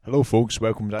Hello, folks.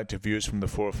 Welcome back to Views from the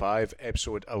 405,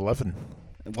 episode 11.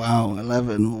 Wow,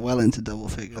 11. Well into double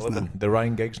figures 11, now. the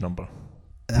Ryan Giggs number.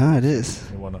 Ah, it is.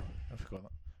 You wanna? I forgot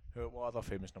that. What other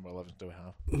famous number 11s do we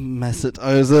have? Mesut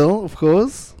Ozil, of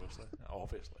course.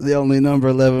 Obviously. The only number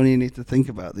 11 you need to think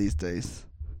about these days,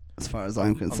 as far as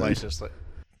I'm concerned. Unless it's like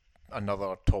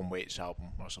another Tom Waits album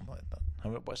or something like that.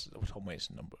 What's Tom Waits'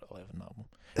 number 11 album?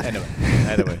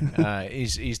 Anyway,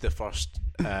 he's the first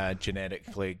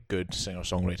genetically good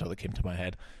singer-songwriter that came to my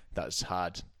head that's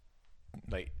had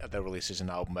that releases an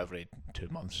album every 2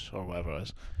 months or whatever it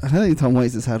is. I don't think Tom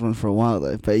Waits has had one for a while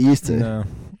though, but he used to. No,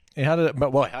 he had it.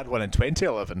 Well, he had one in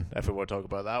 2011. If we were to talk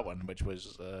about that one, which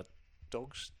was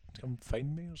Dogs Come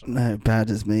Find Me or something. No,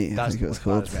 Bad As Me, I That's think it was Bad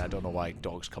called. As Me. I don't know why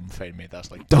Dogs Come Find Me. That's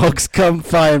like Dogs Come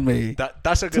Find Me.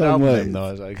 That's a good Tom album Waits. name,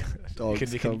 though. It's like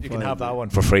Dogs you Come can Find have that Me. one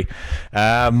for free.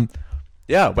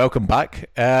 Yeah, welcome back.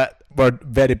 We're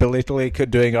very belatedly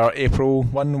doing our April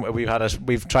one.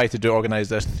 We've tried to organise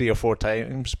this 3 or 4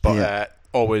 times, but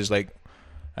always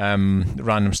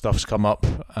random stuff's come up.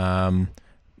 The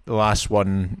last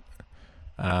one,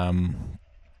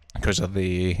 because of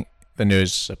the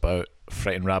news about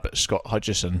Frightened Rabbit Scott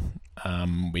Hutchison,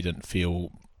 we didn't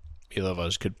feel either of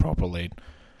us could properly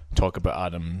talk about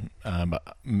Adam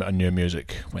new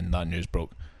music when that news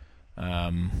broke.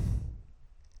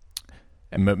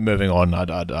 And moving on, I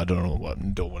don't know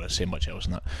don't want to say much else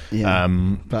on that. Yeah,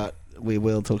 but we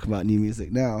will talk about new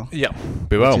music now. Yeah,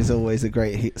 we will. Which is always a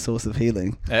great source of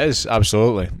healing. It is,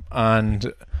 absolutely.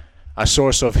 And a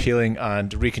source of healing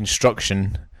and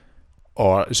reconstruction,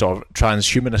 or sort of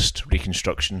transhumanist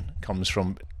reconstruction, comes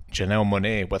from Janelle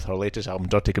Monáe with her latest album,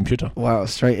 Dirty Computer. Wow,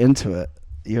 straight into it.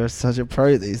 You're such a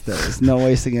pro these days. Not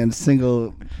wasting a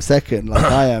single second like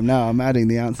I am now. I'm adding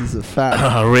the ounces of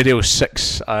fat. Radio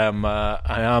 6. I am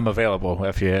available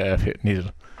if you need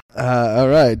it. All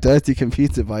right, Dirty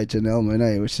Computer by Janelle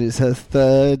Monáe, which is her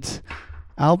third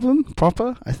album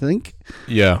proper, I think.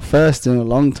 Yeah. First in a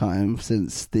long time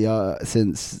since what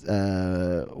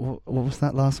was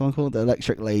that last one called? The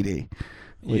Electric Lady,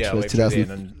 which was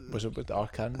 2000. Was it with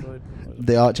ArchAndroid?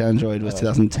 The ArchAndroid was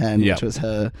 2010, yeah. Which was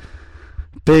her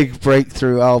big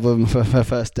breakthrough album for her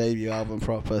first debut album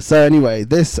proper. So anyway,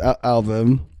 this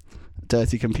album,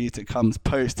 Dirty Computer, comes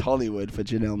post Hollywood for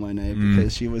Janelle Monáe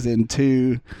because she was in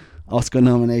 2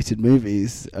 Oscar-nominated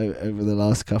movies over the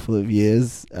last couple of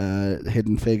years,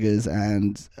 Hidden Figures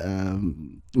and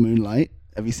Moonlight.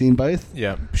 Have you seen both?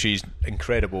 Yeah, she's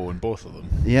incredible in both of them.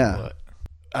 Yeah.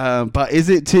 But is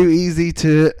it too easy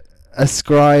to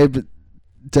ascribe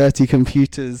Dirty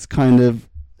Computer's kind of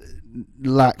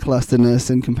lacklusterness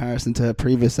in comparison to her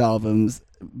previous albums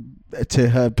to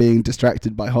her being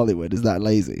distracted by Hollywood? Is that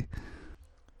lazy?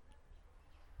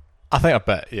 I think a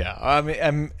bit, yeah. I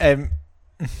mean,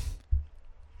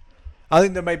 I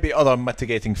think there might be other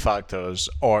mitigating factors,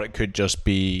 or it could just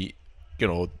be,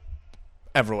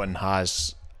 everyone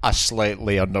has a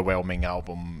slightly underwhelming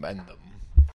album in them.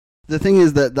 The thing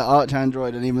is that the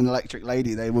ArchAndroid and even Electric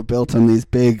Lady, they were built on these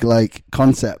big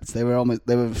concepts. They were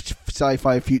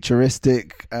sci-fi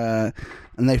futuristic, and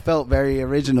they felt very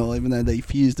original, even though they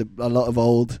fused a lot of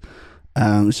old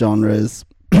genres.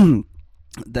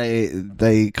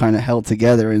 They kind of held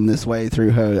together in this way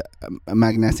through her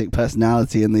magnetic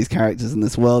personality and these characters in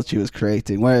this world she was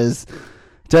creating. Whereas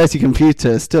Dirty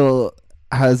Computer still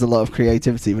has a lot of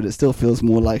creativity, but it still feels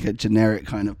more like a generic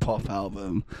kind of pop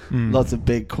album. Lots of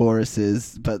big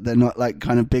choruses, but they're not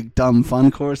kind of big dumb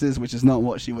fun choruses, which is not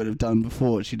what she would have done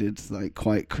before. She did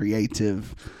quite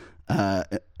creative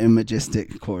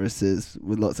imagistic choruses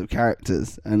with lots of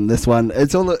characters. And this one,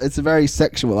 it's a very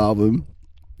sexual album.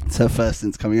 It's her first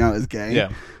since coming out as gay,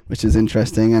 which is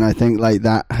interesting, and I think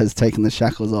that has taken the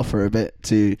shackles off her a bit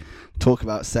to talk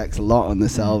about sex a lot on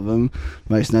this album,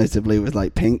 most notably with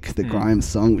Pink, the Grimes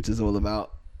song, which is all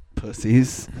about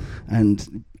pussies,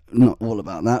 and not all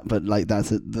about that, but that's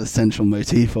the central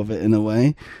motif of it in a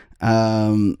way.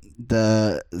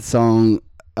 The song,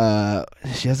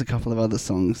 she has a couple of other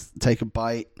songs, Take a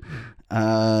Bite,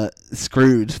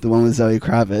 Screwed, the one with Zoe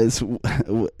Kravitz.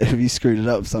 If you screwed it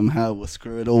up somehow, we'll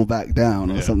screw it all back down,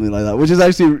 or something like that, which is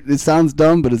actually, it sounds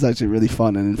dumb, but it's actually really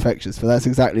fun and infectious. But that's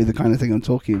exactly the kind of thing I'm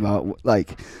talking about.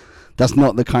 That's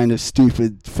not the kind of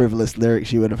stupid, frivolous lyrics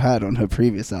she would have had on her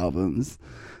previous albums,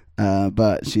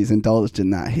 but she's indulged in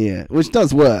that here, which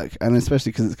does work, and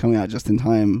especially because it's coming out just in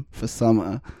time for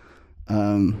summer.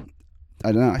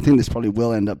 I don't know. I think this probably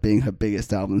will end up being her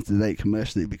biggest album to date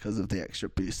commercially because of the extra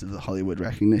boost of the Hollywood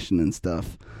recognition and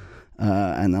stuff.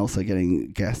 And also getting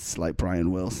guests like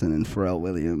Brian Wilson and Pharrell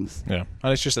Williams. Yeah,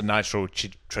 and it's just a natural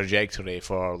trajectory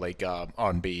for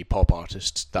R&B pop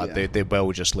artists that they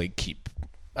will just keep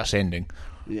ascending.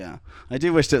 Yeah, I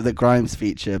do wish that the Grimes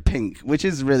feature, Pink, which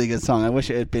is a really good song. I wish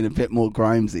it had been a bit more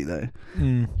Grimesy though.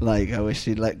 Like, I wish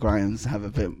she'd let Grimes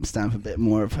have stamp a bit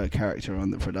more of her character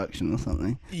on the production or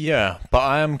something. Yeah, but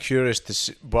I am curious to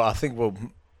see. But I think we'll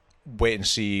wait and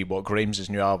see what Grimes'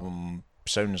 new album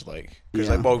sounds like.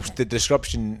 Because the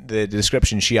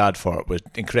description she had for it was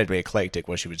incredibly eclectic,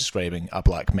 where she was describing a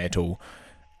black metal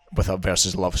with a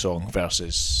versus love song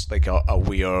versus like a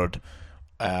weird.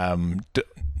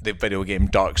 The video game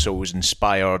Dark Souls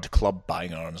inspired club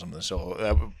banger and something.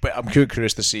 So, but I'm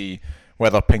curious to see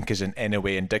whether Pink is in any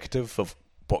way indicative of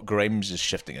what Grimes is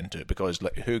shifting into, because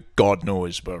like who God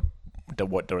knows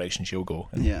what direction she'll go.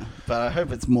 Yeah, but I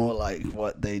hope it's more like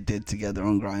what they did together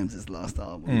on Grimes' last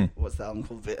album. What's the album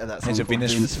called? It's a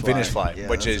Venus Fly, yeah,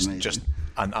 which is amazing. Just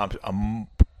a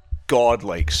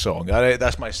godlike song.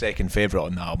 That's my second favourite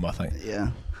on the album, I think.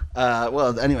 Yeah.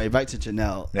 Well, anyway, back to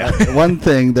Janelle. Yeah. One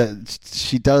thing that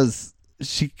she does,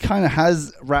 she kind of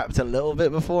has rapped a little bit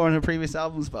before on her previous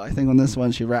albums, but I think on this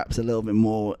one she raps a little bit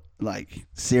more like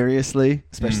seriously,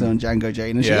 especially on Django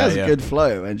Jane. And she has a good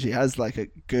flow, and she has like a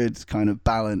good kind of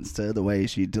balance to the way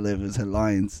she delivers her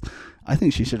lines. I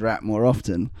think she should rap more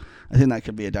often. I think that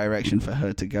could be a direction for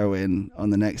her to go in on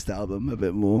the next album a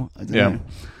bit more. I don't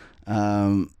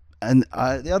know. And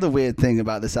the other weird thing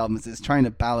about this album is it's trying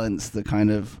to balance the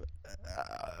kind of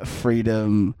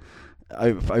freedom,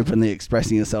 openly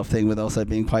expressing yourself thing with also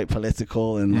being quite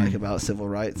political and like about civil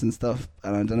rights and stuff.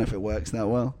 And I don't know if it works that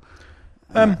well.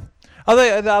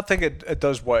 I think it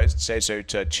does what it sets out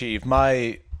to achieve.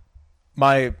 My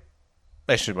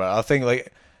issue about it, I think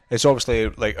like it's obviously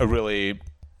like a really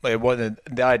like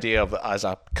the idea of it as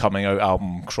a coming out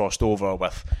album crossed over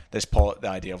with the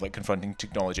idea of like confronting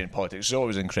technology and politics is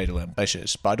always incredibly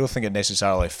ambitious, but I don't think it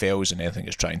necessarily fails in anything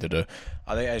it's trying to do.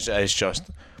 I think it's just,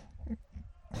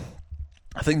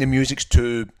 I think the music's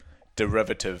too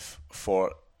derivative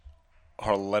for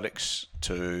her lyrics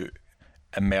to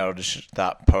emerge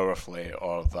that powerfully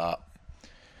or that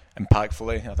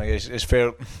impactfully. I think it's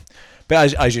fair.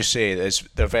 But as you say,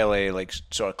 they're very like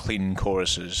sort of clean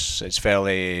choruses. It's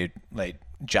fairly like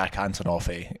Jack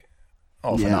Antonoff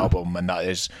of an album, and that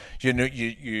is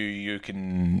you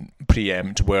can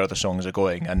preempt where the songs are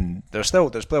going, and there's still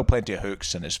plenty of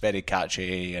hooks, and it's very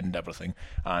catchy and everything.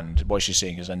 And what she's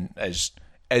saying is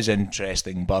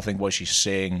interesting, but I think what she's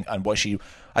saying and what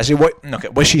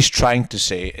she's trying to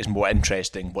say is more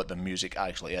interesting what the music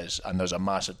actually is, and there's a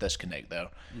massive disconnect there.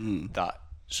 That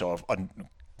sort of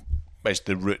is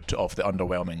the root of the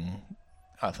underwhelming,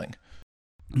 I think.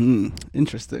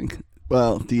 Interesting.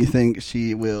 Well, do you think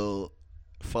she will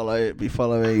be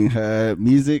following her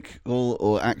music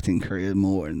or acting career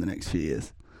more in the next few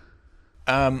years?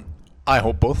 I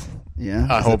hope both. Yeah.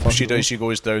 I hope she does. She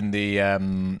goes down the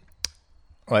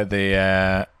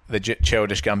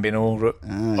Childish Gambino route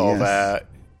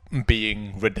of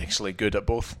being ridiculously good at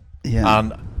both. Yeah.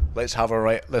 And let's have her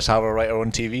write her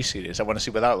own TV series. I want to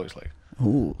see what that looks like.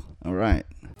 Ooh, all right.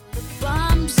 The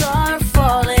bombs are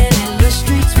falling in the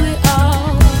streets, we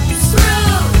all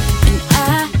through.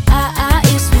 And I,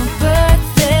 it's my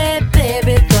birthday,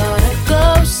 baby. Gonna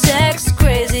go sex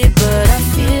crazy, but I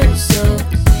feel so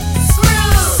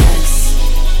through. Sex,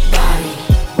 body,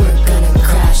 we're gonna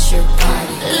crash your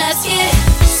party. Let's get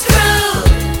screwed.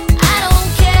 I don't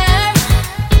care.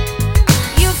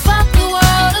 You fuck the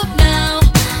world up now.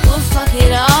 We'll fuck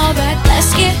it all back.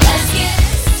 Let's get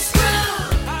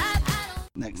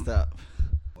Next up,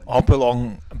 Hop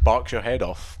along, bark your head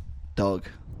off. Dog.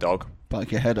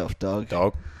 Bark your head off, dog.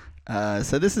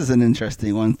 So this is an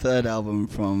interesting one. Third album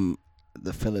from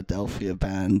the Philadelphia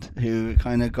band who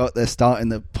kind of got their start in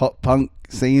the pop punk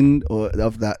scene, or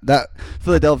of that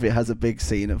Philadelphia has a big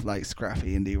scene of like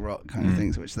scrappy indie rock kind of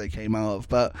things which they came out of.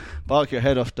 But Bark Your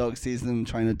Head Off, Dog sees them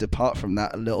trying to depart from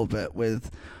that a little bit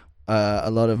with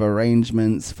a lot of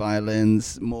arrangements,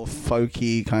 violins, more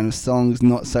folky kind of songs.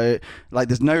 Not so like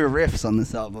there's no riffs on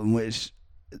this album, which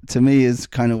to me is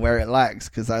kind of where it lacks,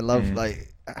 because I love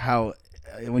like how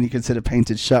when you consider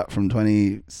Painted Shut from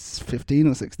 2015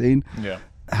 or 16,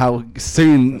 how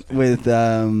soon with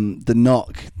the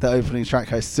Knock, the opening track,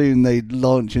 how soon they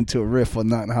launch into a riff on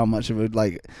that, and how much of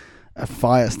a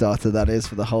fire starter that is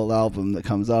for the whole album that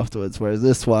comes afterwards. Whereas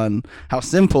this one, how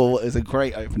simple is a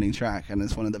great opening track, and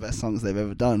it's one of the best songs they've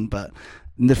ever done, but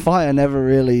the fire never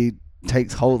really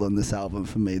takes hold on this album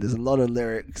for me. There's a lot of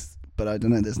lyrics, but I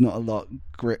don't know, there's not a lot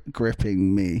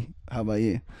gripping me. How about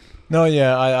you? No,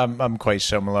 yeah, I'm quite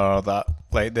similar. That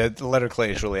like the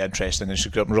lyrically is really interesting, and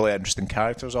she's got really interesting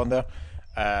characters on there.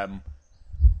 I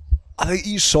think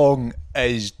each song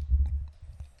is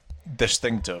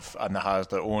distinctive and that has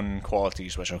their own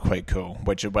qualities which are quite cool,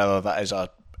 which whether that is a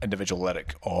individual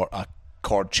lyric or a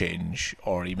chord change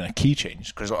or even a key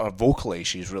change, because vocally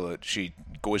she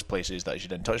goes places that she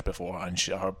didn't touch before, and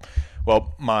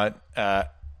my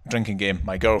drinking game,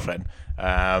 my girlfriend,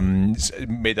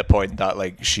 made the point that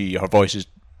like her voice is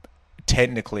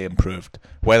technically improved.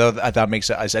 Whether that makes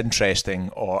it as interesting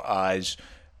or as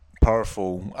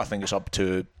powerful, I think it's up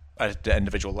to the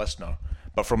individual listener.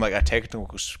 But from like a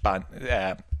technical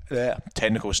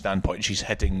standpoint, she's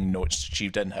hitting notes she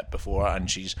didn't hit before,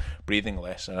 and she's breathing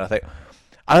less. And I think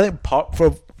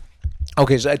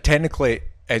so technically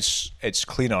it's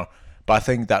cleaner, but I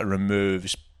think that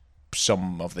removes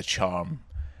some of the charm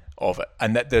of it,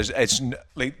 and that it's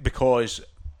like, because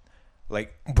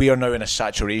like we are now in a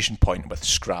saturation point with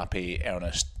scrappy,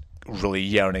 earnest, really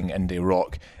yearning indie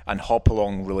rock, and Hop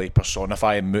Along really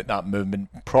personify that movement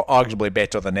arguably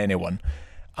better than anyone,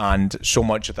 and so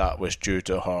much of that was due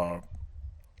to her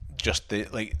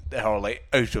her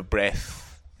out of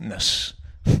breathness.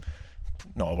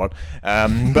 Not a word,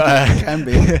 but Can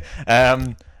be.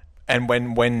 And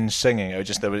when singing,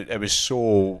 it was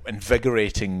so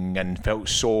invigorating and felt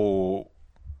so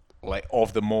like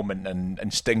of the moment and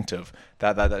instinctive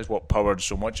that is what powered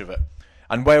so much of it.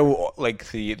 And while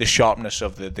like the sharpness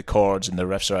of the chords and the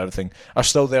riffs or everything are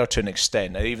still there to an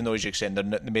extent, and even though, as you said,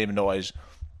 they're maybe not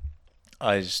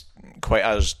as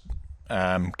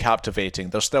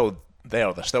captivating, they're still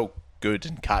there. They're still good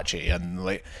and catchy, and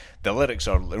like the lyrics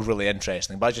are really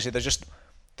interesting. But as you say,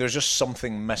 there's just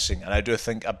something missing, and I do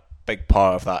think a big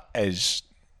part of that is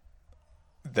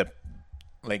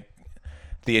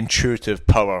the intuitive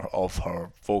power of her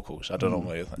vocals. I don't know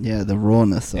what you think. Yeah, the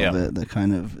rawness of it, the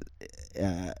kind of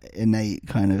innate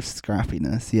kind of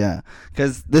scrappiness. Yeah,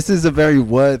 because this is a very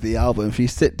worthy album. If you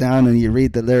sit down and you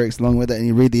read the lyrics along with it, and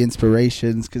you read the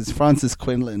inspirations, because Frances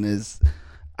Quinlan is,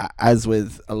 as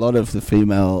with a lot of the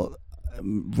female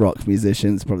rock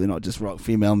musicians, probably not just rock,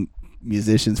 female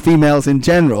musicians, females in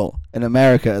general in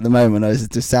America at the moment are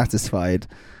dissatisfied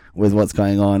with what's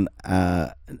going on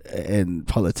in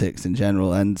politics in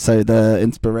general, and so the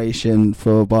inspiration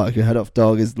for Bark Your Head Off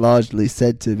Dog is largely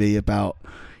said to be about,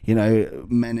 you know,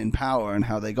 men in power and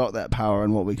how they got that power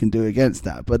and what we can do against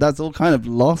that. But that's all kind of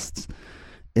lost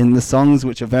in the songs,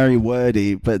 which are very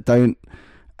wordy but don't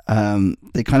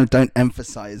they kind of don't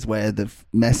emphasize where the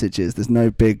message is. There's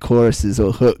no big choruses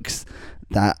or hooks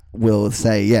that will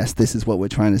say, yes, this is what we're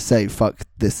trying to say, fuck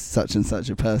this such and such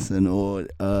a person, or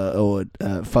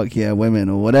fuck yeah women,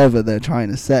 or whatever they're trying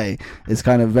to say. It's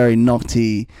kind of very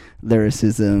knotty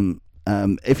lyricism.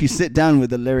 If you sit down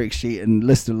with the lyric sheet and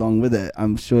listen along with it,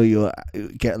 I'm sure you'll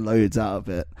get loads out of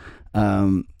it.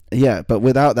 Yeah, but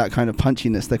without that kind of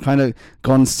punchiness, they've kind of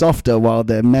gone softer while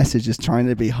their message is trying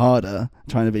to be harder,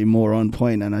 trying to be more on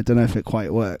point, and I don't know if it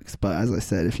quite works. But as I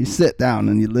said, if you sit down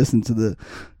and you listen to the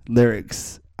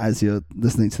lyrics as you're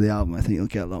listening to the album, I think you'll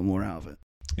get a lot more out of it.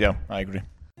 Yeah, I agree.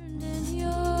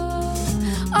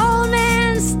 Old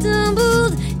man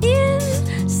stumbled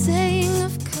in, saying,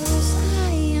 of course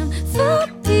I am for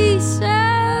peace,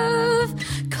 of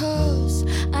course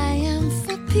I am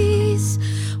for peace.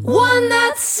 One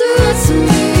that suits me,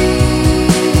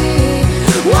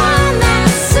 one that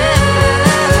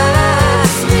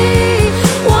suits me,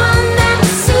 one that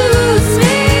suits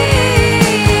me,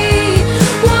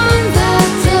 one that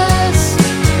does.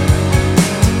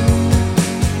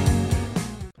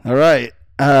 All right.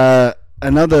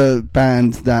 Another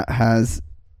band that has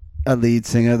a lead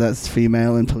singer that's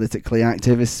female and politically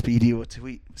active is Speedy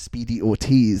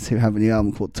Ortiz, who have a new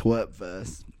album called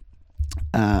Twerpverse.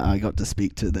 I got to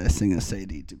speak to their singer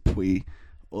Sadie Dupuis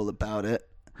all about it,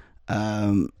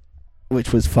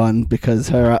 which was fun because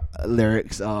her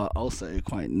lyrics are also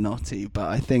quite knotty. But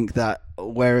I think that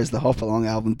whereas the Hop Along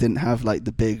album didn't have like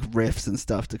the big riffs and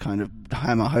stuff to kind of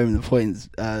hammer home the points,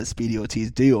 Speedy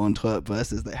Ortiz do on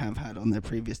Twerpverse, as they have had on their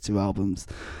previous two albums.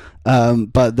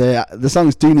 But the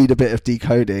songs do need a bit of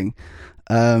decoding.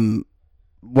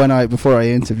 Before I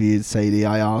interviewed Sadie,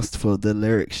 I asked for the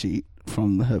lyric sheet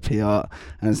from her PR,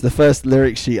 and it's the first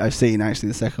lyric sheet I've seen. Actually,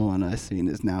 the second one I've seen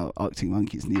is now Arctic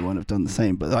Monkeys' new one. Have done the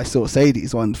same, but I saw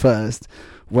Sadie's one first,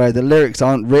 where the lyrics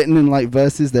aren't written in like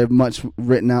verses; they're much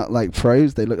written out like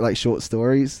prose. They look like short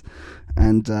stories.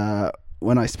 And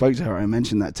when I spoke to her, I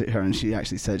mentioned that to her, and she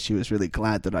actually said she was really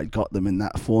glad that I'd got them in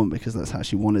that form because that's how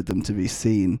she wanted them to be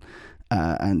seen.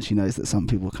 And she knows that some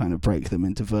people kind of break them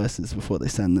into verses before they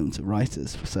send them to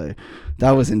writers. So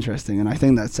that was interesting, and I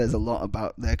think that says a lot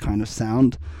about their kind of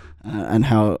sound and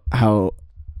how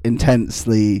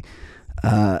intensely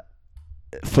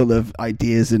full of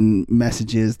ideas and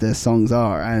messages their songs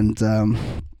are. And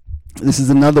This is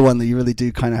another one that you really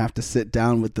do kind of have to sit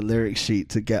down with the lyric sheet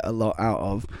to get a lot out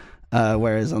of.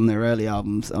 Whereas on their early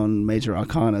albums, on Major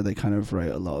Arcana, they kind of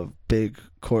wrote a lot of big,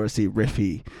 chorusy,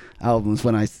 riffy albums.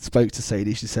 When I spoke to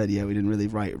Sadie, she said, yeah, we didn't really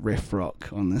write riff rock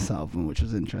on this album, which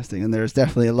was interesting. And there's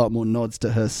definitely a lot more nods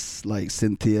to her like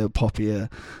Cynthia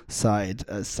poppier side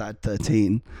as Sad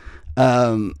 13.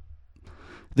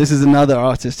 This is another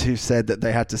artist who said that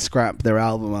they had to scrap their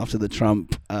album after the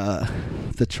Trump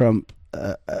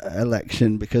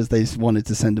election because they wanted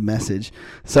to send a message.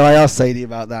 So I asked Sadie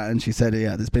about that, and she said,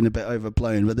 yeah, there's been a bit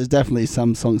overblown, but there's definitely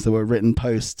some songs that were written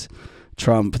post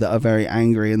Trump that are very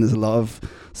angry, and there's a lot of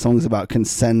songs about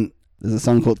consent. There's a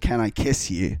song called Can I Kiss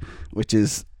You, which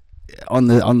is on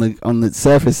the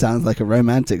surface sounds like a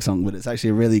romantic song, but it's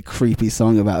actually a really creepy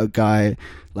song about a guy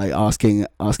like asking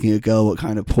a girl what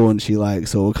kind of porn she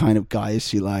likes or what kind of guys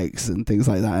she likes and things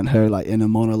like that, and her like inner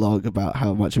monologue about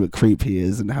how much of a creep he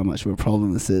is and how much of a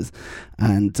problem this is.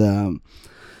 And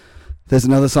there's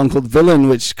another song called Villain,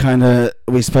 which kind of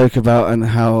we spoke about, and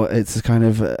how it's kind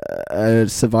of a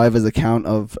survivor's account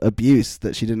of abuse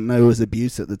that she didn't know was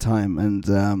abuse at the time. And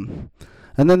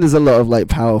then there's a lot of like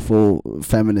powerful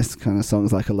feminist kind of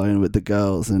songs like Alone with the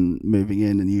Girls and Moving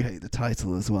In and You Hate the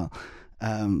Title as well.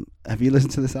 Have you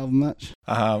listened to this album much?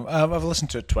 I've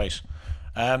listened to it twice.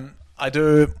 I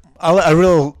do. I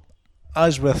really,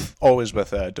 as with always with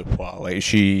Dubois, like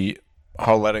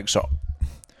her lyrics are.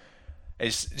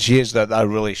 She is that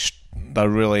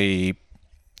really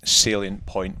salient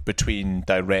point between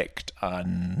direct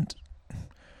and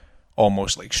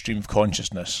almost like stream of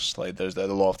consciousness. Like there's a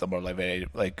lot of them are like very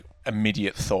like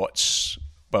immediate thoughts,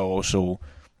 but also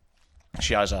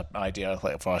she has an idea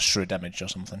like for a shrewd image or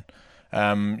something.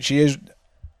 Well,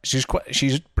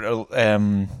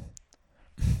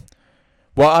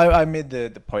 I made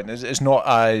the point. It's not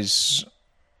as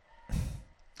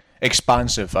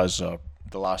expansive as the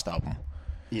last album.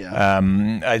 Yeah.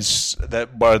 As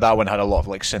that where that one had a lot of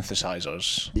like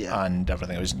synthesizers and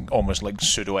everything. It was almost like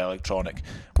pseudo electronic.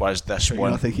 Whereas this You're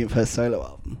one, not thinking of her solo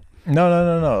album.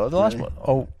 No. The last Really?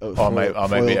 one. I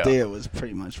might be. Deer was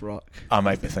pretty much rock. I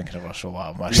might be thinking of her solo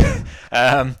album actually.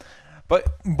 But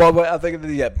I think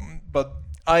but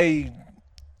I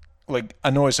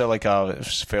know it's like a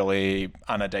fairly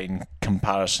anodyne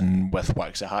comparison with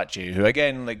Waxahachie, who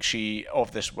again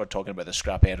we're talking about the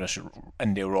scrap era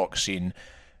indie rock scene.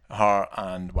 Her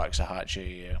and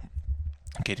Waxahachie,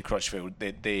 Katie Crutchfield,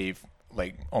 they've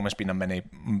like almost been a mini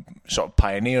sort of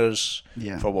pioneers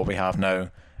for what we have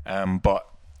now. But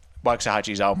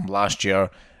Waxahachie's album last year,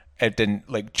 it didn't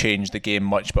like change the game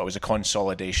much, but it was a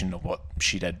consolidation of what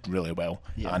she did really well.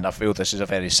 Yeah. And I feel this is a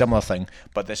very similar thing,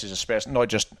 but this is not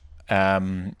just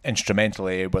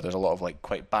instrumentally, where there's a lot of like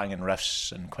quite banging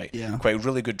riffs and quite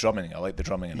really good drumming. I like the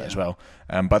drumming in it as well.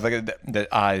 But I think that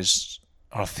as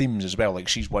her themes as well, like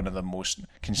she's one of the most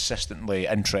consistently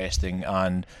interesting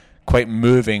and quite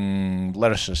moving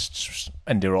lyricists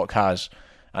indie rock has.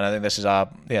 And I think this is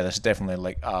definitely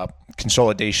like a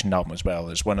consolidation album as well.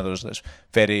 It's one of those that's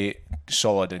very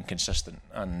solid and consistent,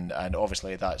 and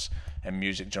obviously that's in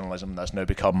music journalism that's now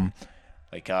become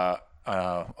like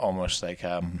almost like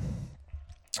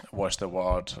what's the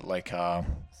word, like a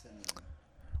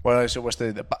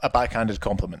backhanded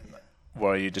compliment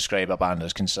where you describe a band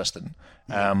as consistent.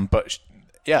 But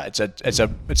yeah, it's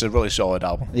a really solid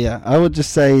album. Yeah, I would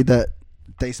just say that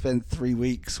they spent 3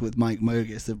 weeks with Mike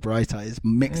Mogis of Bright Eyes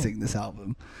mixing this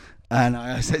album. And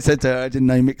I said to her, I didn't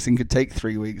know mixing could take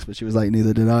 3 weeks, but she was like,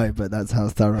 neither did I, but that's how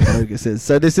thorough Mogis is.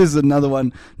 So this is another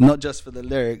one, not just for the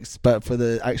lyrics, but for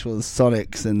the actual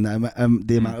sonics and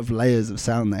the amount of layers of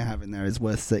sound they have in there is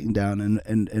worth sitting down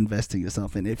and investing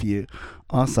yourself in if you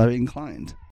are so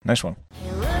inclined. Nice one.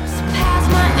 He looks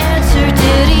past my answer,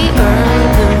 did he earn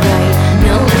the right?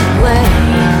 No way.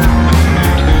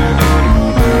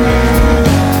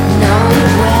 No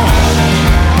way.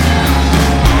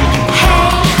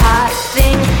 Hey, hot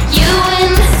thing, you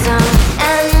win some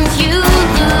and you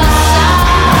lose some.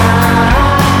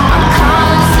 I'm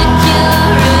calling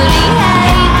security.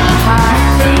 Hey, hot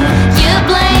thing, you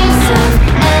blame some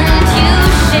and you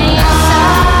shame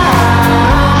some.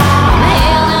 I'm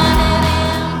hailing it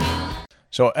in.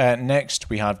 So next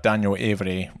we have Daniel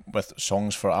Avery with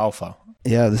Songs for Alpha.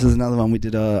 Yeah, this is another one we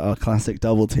did our classic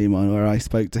double team on, where I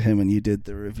spoke to him and you did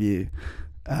the review.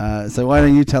 So why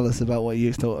don't you tell us about what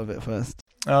you thought of it first?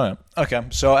 Oh, yeah. Okay.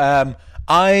 So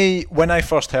when I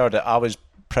first heard it, I was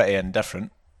pretty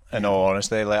indifferent. In all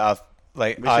honesty, we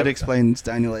should explain.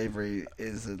 Daniel Avery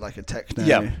is like a techno.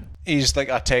 Yeah, he's like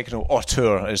a techno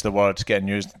auteur is the word getting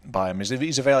used by him.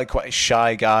 He's a very quite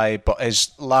shy guy, but his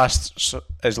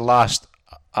last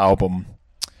album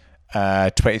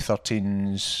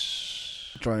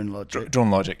 2013's Drone Logic.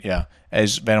 Drone Logic, yeah,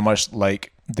 is very much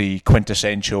like the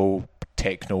quintessential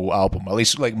techno album, at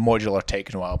least like modular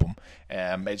techno album.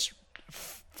 It's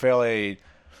fairly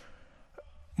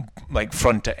like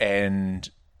front to end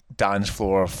dance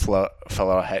floor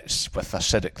filler hits with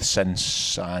acidic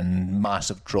synths and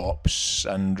massive drops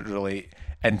and really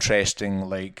interesting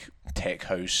like tech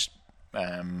house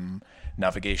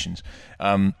navigations.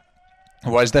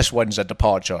 Whereas this one's a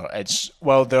departure.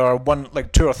 There are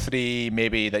two or three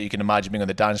maybe that you can imagine being on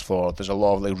the dance floor. There's a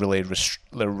lot of like really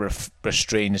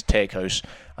restrained tech house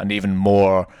and even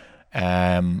more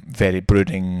very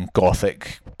brooding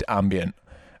gothic ambient.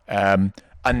 And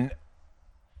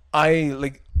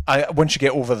I once you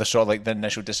get over the sort of like the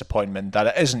initial disappointment that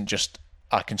it isn't just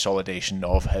a consolidation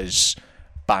of his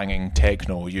banging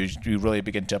techno, you really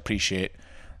begin to appreciate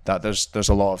that there's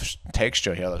a lot of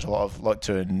texture here. There's a lot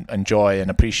to enjoy and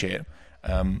appreciate.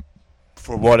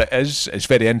 For what it is, it's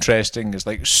very interesting. It's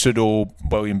like pseudo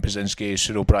William Basinski,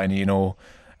 pseudo Brian Eno.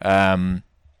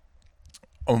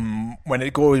 When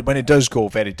it does go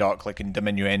very dark, like in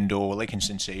Diminuendo, like in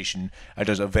Sensation, it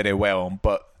does it very well.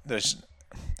 But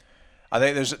I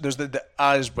think there's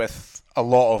as with a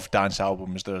lot of dance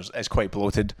albums, it's quite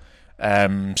bloated.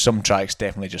 Some tracks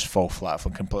definitely just fall flat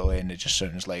from completely, and it just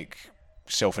sounds like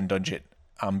self-indulgent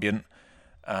ambient.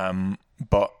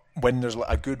 But when there's like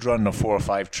a good run of 4 or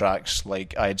 5 tracks,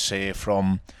 like I'd say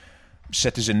from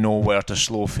Citizen Nowhere to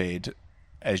Slow Fade,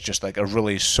 is just like a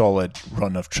really solid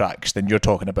run of tracks, then you're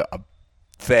talking about a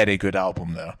very good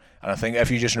album there. And I think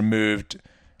if you just removed,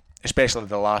 especially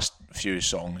the last few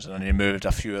songs, and then you moved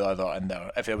a few other in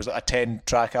there, if it was like a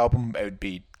 10-track album, it would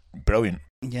be brilliant.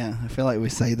 Yeah, I feel like we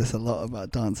say this a lot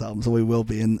about dance albums, or we will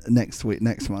be in next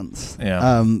month's.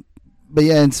 Yeah. But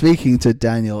yeah, and speaking to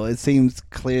Daniel, it seems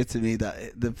clear to me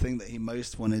that the thing that he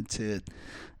most wanted to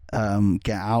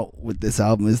get out with this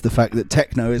album is the fact that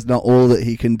techno is not all that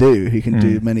he can do. He can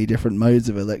do many different modes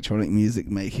of electronic music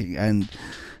making, and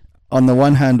on the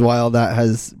one hand, while that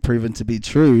has proven to be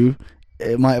true,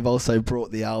 it might have also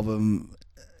brought the album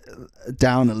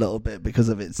down a little bit because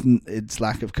of its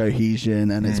lack of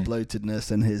cohesion and its bloatedness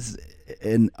and his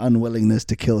unwillingness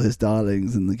to kill his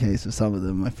darlings in the case of some of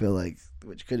them, I feel like,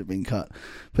 which could have been cut.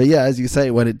 But yeah, as you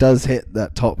say, when it does hit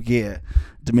that top gear,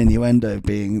 Diminuendo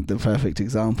being the perfect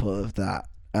example of that,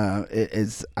 it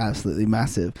is absolutely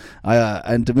massive.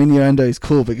 And Diminuendo is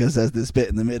cool because there's this bit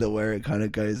in the middle where it kind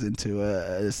of goes into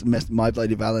a My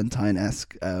Bloody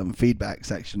Valentine-esque feedback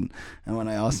section. And when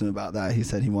I asked him about that, he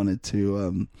said he wanted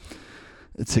to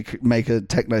make a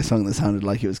techno song that sounded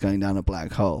like it was going down a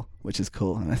black hole, which is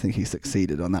cool, and I think he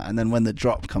succeeded on that. And then when the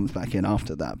drop comes back in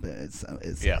after that bit, it's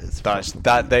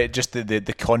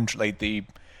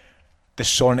the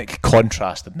sonic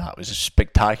contrast in that was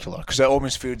spectacular, because it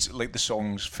almost feels like the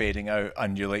song's fading out,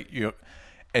 and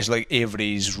it's like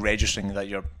Avery's registering that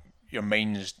your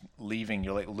mind's leaving,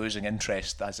 you're like losing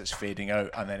interest as it's fading out,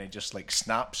 and then it just like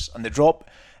snaps. And the drop,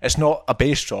 it's not a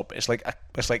bass drop, it's like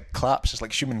claps, it's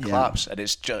like human claps, and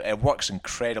it works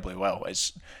incredibly well.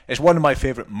 It's one of my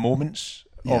favourite moments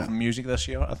of music this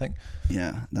year, I think.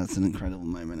 Yeah, that's an incredible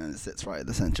moment, and it sits right at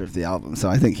the centre of the album, so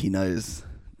I think he knows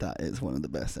that is one of the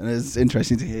best. And it's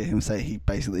interesting to hear him say he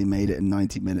basically made it in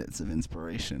 90 minutes of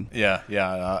inspiration. Yeah,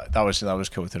 that was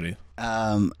cool to read.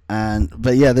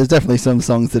 But yeah, there's definitely some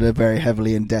songs that are very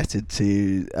heavily indebted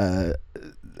to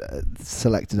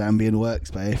Selected Ambient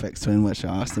Works by Aphex Twin, which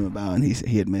I asked him about, and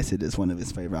he admitted it's one of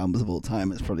his favourite albums of all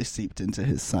time. It's probably seeped into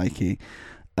his psyche.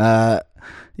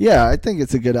 Yeah, I think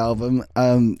it's a good album.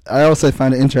 I also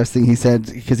found it interesting, he said,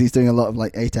 because he's doing a lot of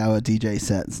like 8-hour DJ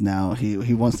sets now,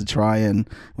 he wants to try and,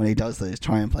 when he does those,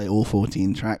 try and play all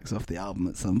 14 tracks off the album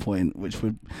at some point, which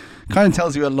would kind of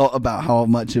tells you a lot about how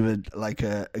much of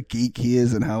a geek he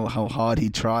is and how hard he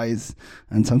tries.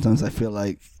 And sometimes I feel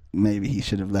like maybe he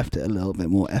should have left it a little bit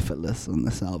more effortless on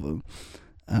this album.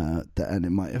 And it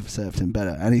might have served him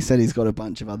better. And he said he's got a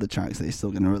bunch of other tracks that he's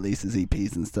still going to release as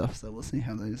EPs and stuff, so we'll see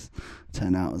how those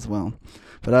turn out as well.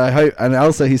 But I hope, and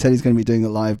also he said he's going to be doing a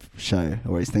live show,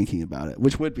 or he's thinking about it,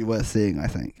 which would be worth seeing, I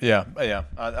think. Yeah.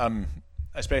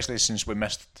 Especially since we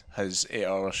missed his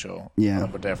 8-hour show. Yeah,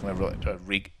 we're definitely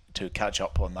really to catch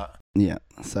up on that. Yeah,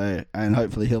 so, and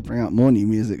hopefully he'll bring out more new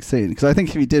music soon, because I think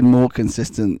if he did more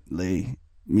consistently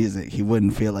music, he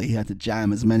wouldn't feel like he had to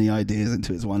jam as many ideas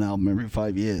into his one album every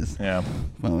 5 years. Yeah.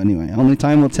 Well, anyway, only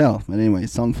time will tell. But anyway,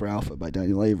 Song for Alpha by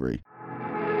Daniel Avery.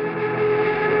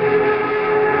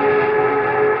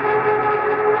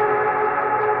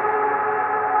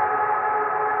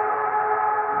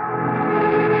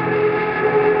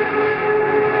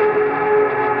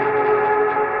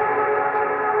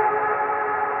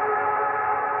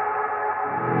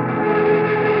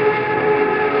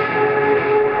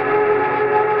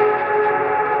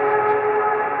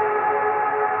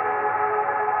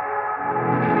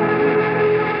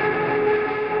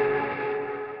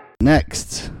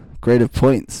 Grade of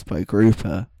Points by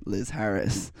Grouper, Liz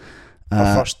Harris.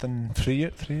 Our first in 3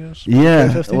 years? Yeah,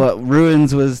 2015? well,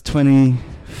 Ruins was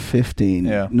 2015.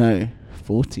 Yeah. No,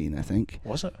 14, I think.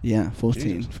 Was it? Yeah, 14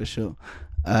 Jesus. for sure.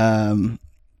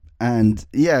 And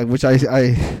yeah, which I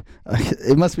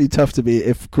it must be tough to be,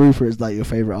 if Grouper is like your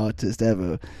favorite artist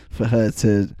ever, for her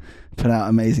to put out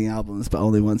amazing albums, but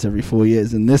only once every 4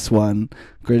 years. And this one,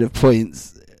 Grid of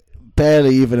Points,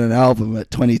 barely even an album at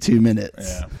 22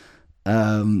 minutes.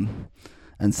 Yeah.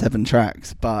 And 7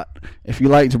 tracks. But if you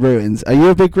liked Ruins, are you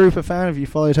a big Grouper fan? Have you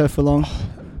followed her for long?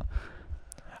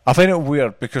 I find it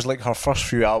weird because like her first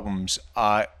few albums,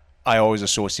 I always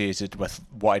associated with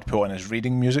what I'd put on as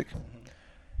reading music,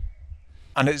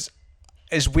 and it's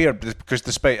weird because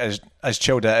despite as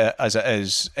chilled as it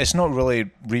is, it's not really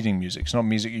reading music. It's not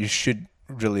music you should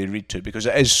really read to because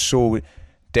it is so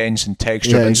dense and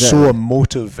textured and so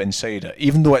emotive inside it.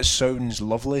 Even though it sounds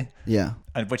lovely, Yeah.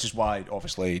 and which is why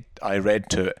obviously I read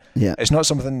to it. Yeah. It's not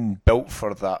something built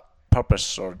for that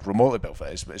purpose or remotely built for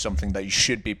it, but it's something that you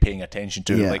should be paying attention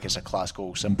to, Yeah. like it's a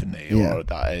classical symphony Yeah. or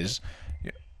that is,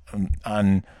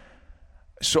 and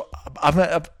so I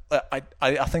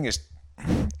think it's,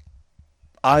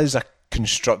 as a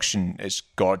construction, it's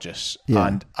gorgeous, Yeah.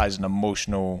 and as an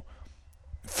emotional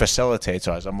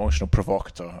facilitator, as an emotional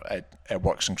provocateur, it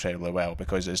works incredibly well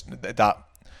because it's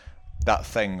that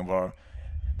thing where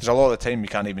there's a lot of the time you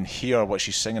can't even hear what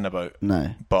she's singing about,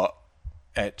 No. but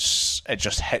it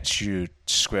just hits you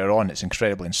square on. It's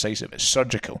incredibly incisive. It's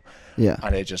surgical, Yeah.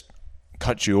 and it just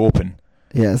cuts you open.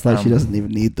 Yeah, it's like she Um, doesn't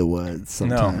even need the words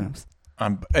sometimes.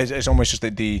 It's almost just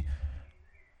like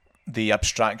the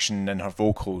abstraction in her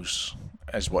vocals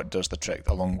is what does the trick,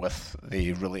 along with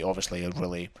the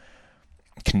really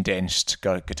condensed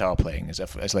guitar playing, as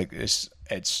if it's like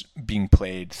it's being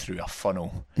played through a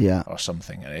funnel Yeah. or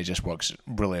something, and it just works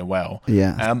really well.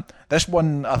 Yeah. This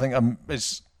one I think I'm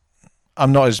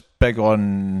not as big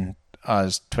on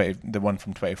as the one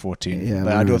from 2014. Yeah,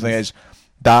 Like, I don't Ruins. think it's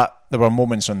that. There were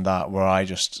moments on that where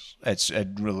it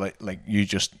really like you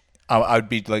just I'd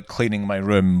be like cleaning my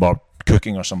room or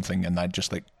cooking or something, and I'd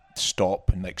just like stop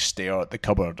and like stare at the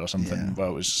cupboard or something Yeah. where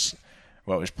it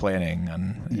was playing,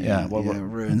 and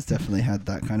Ruins definitely had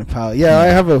that kind of power. Yeah, I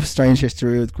have a strange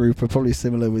history with Grouper, probably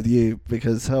similar with you,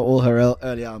 because all her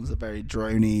early albums are very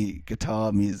drony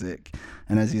guitar music,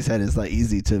 and as you said, it's like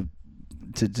easy to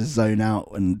just zone out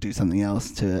and do something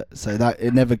else to it. So that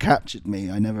it never captured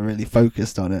me. I never really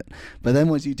focused on it. But then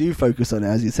once you do focus on it,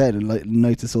 as you said, and like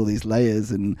notice all these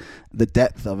layers and the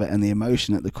depth of it and the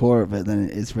emotion at the core of it, then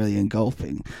it is really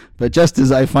engulfing. But just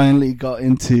as I finally got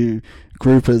into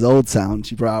Grouper's old sound,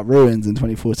 she brought out Ruins in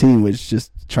 2014, which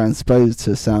just transposed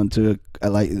her sound to a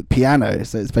like piano.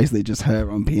 So it's basically just her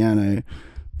on piano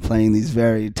playing these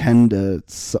very tender,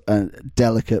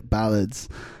 delicate ballads.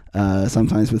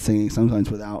 Sometimes with singing,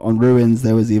 sometimes without. On Ruins,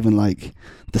 there was even like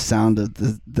the sound of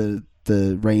the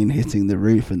rain hitting the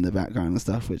roof in the background and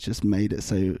stuff, which just made it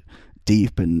so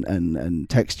deep and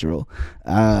textural.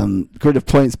 Grid of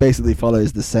Points basically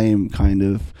follows the same kind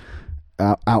of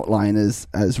outline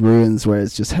as Ruins, where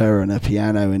it's just her and a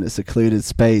piano in a secluded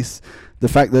space. The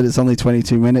fact that it's only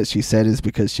 22 minutes, she said, is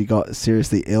because she got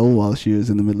seriously ill while she was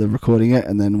in the middle of recording it,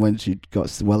 and then when she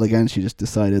got well again, she just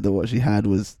decided that what she had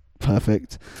was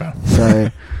perfect. Fair.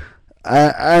 So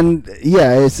and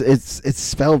yeah, it's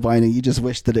spellbinding. You just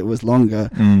wish that it was longer.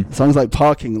 Songs like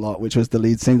Parking Lot, which was the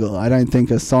lead single, I don't think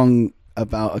a song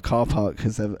about a car park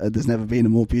there's never been a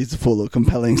more beautiful or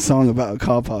compelling song about a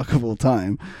car park of all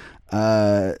time.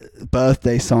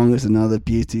 Birthday Song is another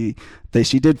beauty.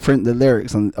 She did print the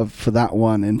lyrics for that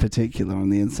one in particular on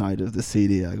the inside of the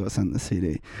CD. I got sent the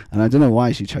CD, and I don't know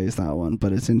why she chose that one,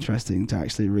 but it's interesting to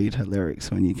actually read her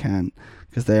lyrics when you can,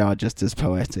 because they are just as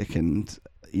poetic and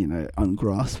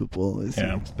ungraspable as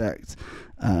you expect.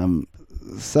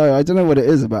 So I don't know what it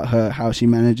is about her, how she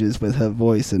manages with her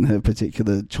voice and her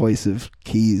particular choice of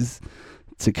keys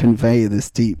to convey this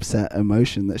deep set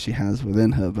emotion that she has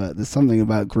within her, but there's something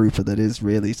about Grouper that is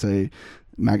really so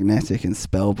magnetic and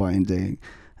spellbinding,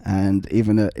 and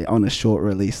even on a short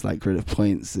release like Grid of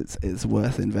Points, it's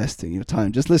worth investing your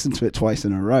time. Just listen to it twice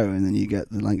in a row and then you get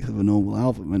the length of a normal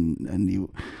album, and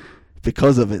you,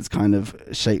 because of its kind of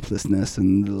shapelessness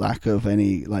and the lack of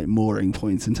any like mooring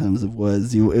points in terms of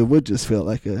words, it would just feel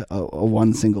like a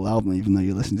one single album, even though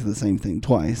you're listening to the same thing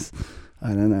twice. I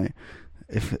don't know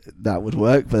if that would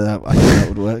work, but I think that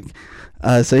would work.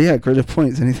 So yeah, Grid of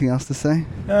Points. Anything else to say?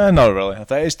 Not really. I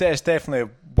think it's definitely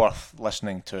worth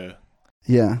listening to.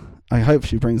 Yeah, I hope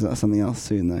she brings out something else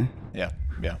soon, though. Yeah.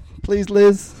 Please,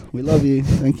 Liz, we love you.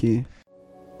 Thank you.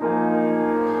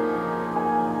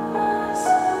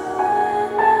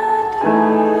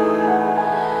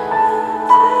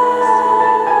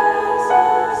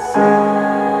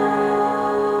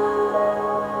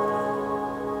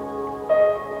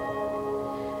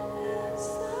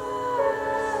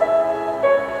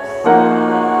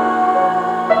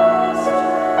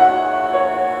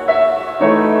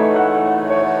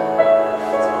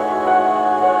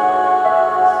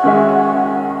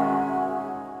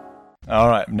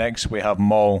 next we have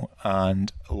Moll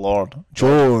and Lord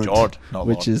Jord, not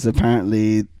which Lord. is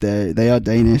apparently they are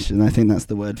Danish, and I think that's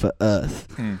the word for earth,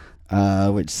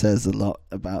 which says a lot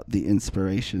about the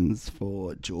inspirations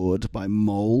for Jord by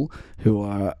Moll, who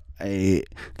are they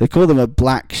call them a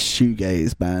black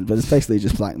shoegaze band, but it's basically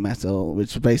just black metal,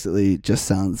 which basically just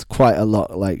sounds quite a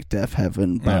lot like Deaf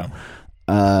Heaven,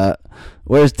 but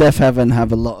whereas Deaf Heaven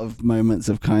have a lot of moments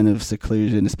of kind of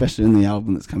seclusion, especially in the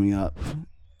album that's coming up,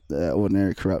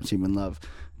 Ordinary Corrupt Human Love,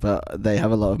 but they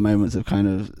have a lot of moments of kind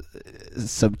of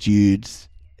subdued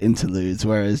interludes,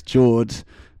 whereas Jord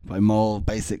by Moll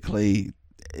basically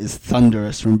is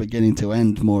thunderous from beginning to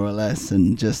end, more or less,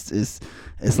 and just it's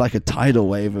like a tidal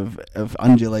wave of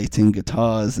undulating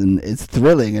guitars, and it's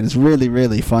thrilling, and it's really,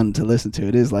 really fun to listen to.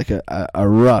 It is like a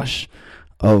rush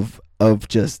of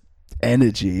just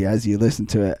energy as you listen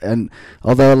to it. And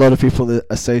although a lot of people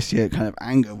associate kind of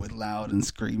anger with loud and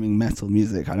screaming metal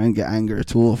music, I don't get anger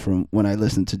at all from when I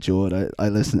listen to Jord. I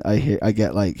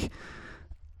get like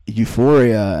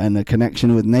euphoria and a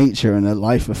connection with nature and a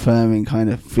life affirming kind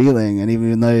of feeling. And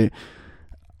even though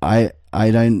I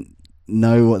don't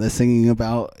know what they're singing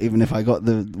about, even if I got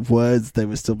the words, they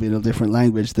would still be in a different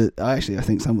language. That I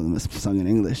think some of them are sung in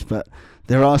English, but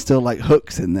there are still like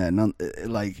hooks in there.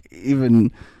 Like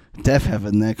even Deaf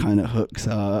Heaven, their kind of hooks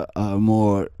are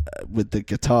more with the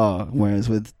guitar, whereas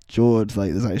with Jord,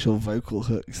 like there's actual vocal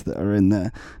hooks that are in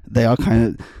there. They are kind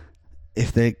of,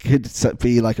 if they could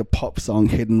be like a pop song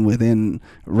hidden within,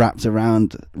 wrapped in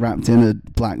a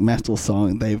black metal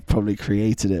song, they've probably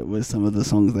created it with some of the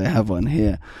songs they have on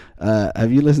here.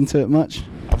 Have you listened to it much?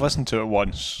 I've listened to it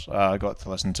once. I got to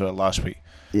listen to it last week.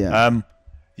 Yeah.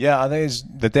 I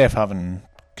think the Deaf Heaven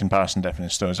comparison definitely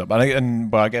stirs up. But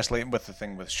I guess like with the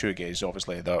thing with shoegaze,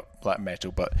 obviously they're black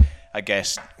metal, but I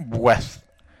guess with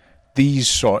these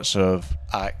sorts of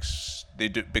acts, they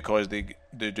do, because they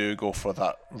do go for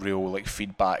that real like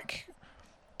feedback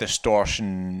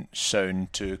distortion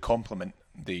sound to complement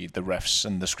the riffs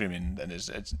and the screaming, and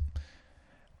it's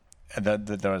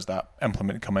there's that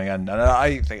implement coming in, and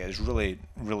I think it's really,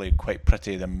 really quite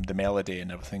pretty, the melody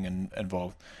and everything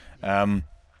involved.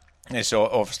 It's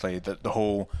obviously the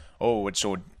whole it's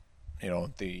so,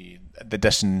 the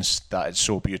dissonance that it's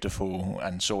so beautiful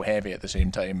and so heavy at the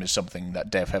same time is something that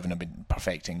Deaf Heaven have been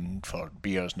perfecting for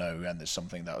years now, and it's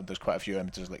something that there's quite a few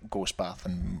images like Ghostbath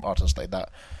and artists like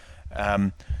that,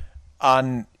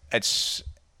 and it's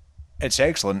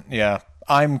excellent. Yeah,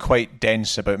 I'm quite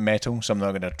dense about metal, so I'm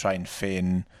not going to try and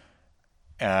feign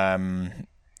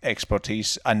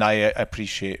expertise, and I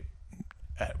appreciate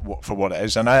for what it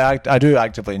is, and I do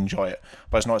actively enjoy it,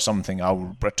 but it's not something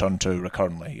I'll return to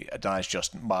recurrently. That's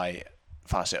just my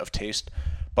facet of taste.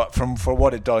 But for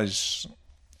what it does,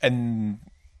 in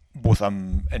both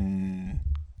in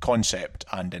concept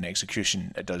and in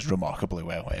execution, it does remarkably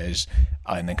well. It is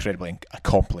an incredibly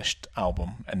accomplished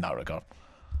album in that regard.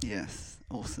 Yes,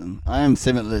 awesome. I am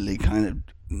similarly kind of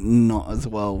not as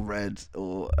well read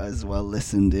or as well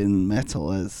listened in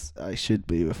metal as I should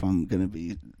be if I'm going to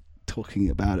be talking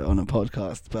about it on a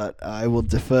podcast, but I will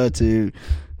defer to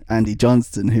Andy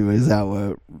Johnston, who is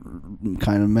our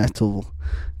kind of metal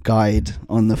guide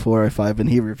on the 405, and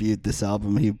he reviewed this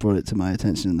album. He brought it to my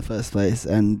attention in the first place,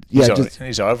 and he's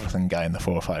our everything guy in the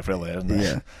 405, really, isn't he?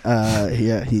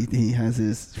 Yeah. He has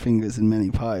his fingers in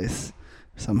many pies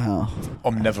somehow.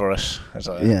 Omnivorous, is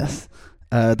that? Yes,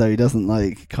 though he doesn't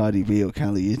like Cardi B or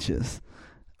Kali Uchis.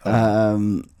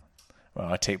 Well,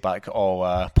 I take back all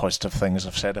positive things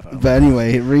I've said about him. But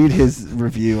anyway, read his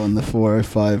review on the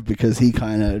 405, because he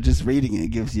kind of, just reading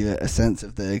it gives you a sense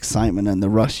of the excitement and the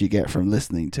rush you get from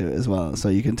listening to it as well. So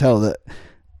you can tell that,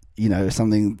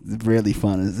 something really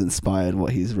fun has inspired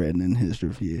what he's written in his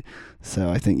review. So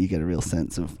I think you get a real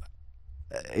sense of,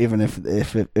 even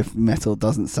if metal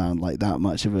doesn't sound like that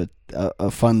much of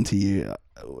a fun to you,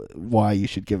 why you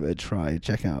should give it a try.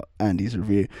 Check out Andy's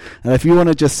review. And if you want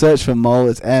to just search for Moll,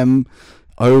 it's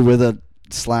M-O with a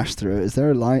slash through it. Is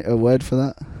there a word for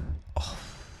that?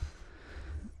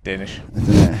 Danish. I don't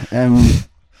know. M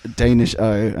Danish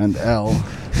O and L,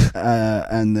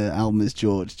 and the album is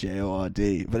Jord, Jord.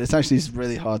 But it's actually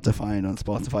really hard to find on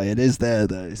Spotify. It is there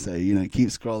though, so keep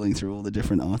scrolling through all the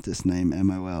different artists named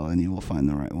MOL and you will find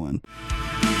the right one.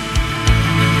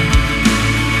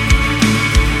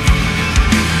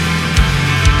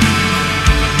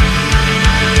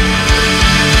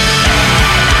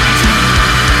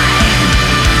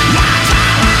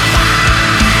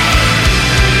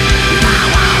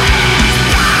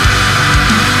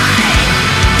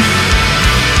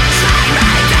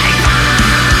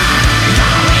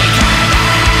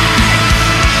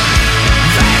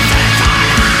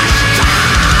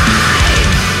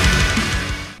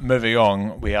 moving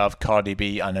on, we have Cardi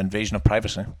B and Invasion of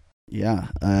Privacy. Yeah,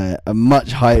 a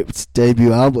much hyped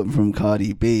debut album from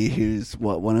Cardi B, who's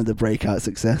one of the breakout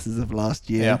successes of last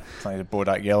year. Yeah, thanks to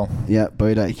Bodak Yellow. Yeah,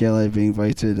 Bodak Yellow being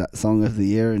voted Song of the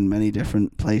Year in many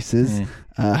different places.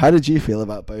 How did you feel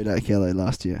about Bodak Yellow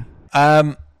last year?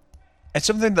 It's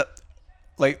something that,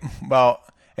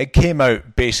 it came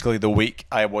out basically the week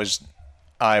I was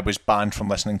banned from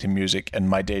listening to music in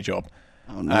my day job.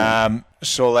 Oh no!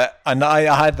 And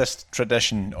I had this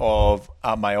tradition of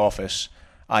at my office,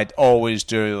 I'd always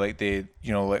do like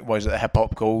was it the Hip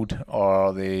Hop Gold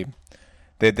or the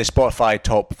Spotify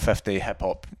top 50 hip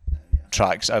hop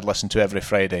tracks I'd listen to every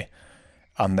Friday,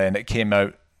 and then it came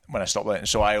out when I stopped listening.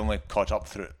 So I only caught up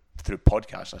through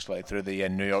podcasts, actually, through the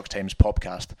New York Times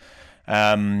podcast,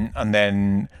 and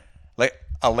then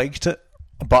I liked it,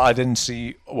 but I didn't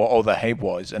see what all the hype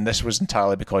was, and this was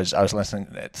entirely because I was listening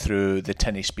to it through the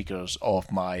tinny speakers of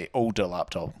my older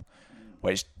laptop,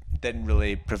 which didn't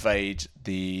really provide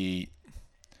the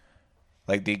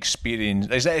experience.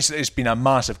 It's been a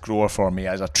massive grower for me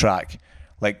as a track,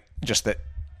 just that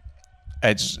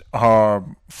her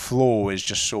flow is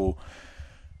just so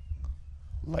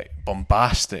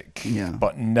bombastic,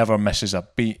 but never misses a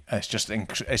beat. It's just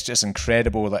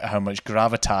incredible, how much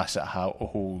gravitas it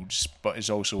holds, but is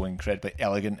also incredibly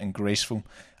elegant and graceful.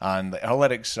 And her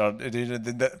lyrics are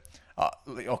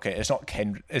okay.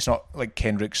 It's not like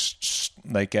Kendrick's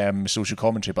social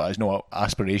commentary, but has no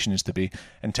aspirations to be,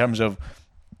 in terms of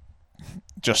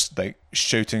just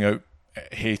shouting out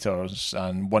haters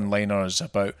and one-liners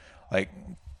about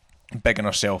bigging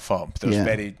herself up.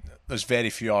 There's very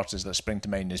few artists that spring to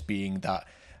mind as being that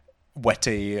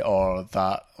witty or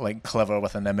that clever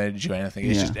with an image or anything.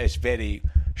 It's very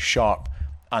sharp,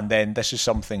 and then this is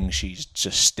something she's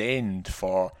sustained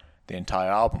for the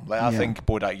entire album. I think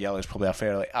Bodak Yellow is probably a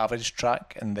fairly average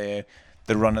track in the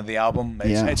run of the album.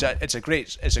 It's a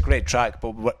great track,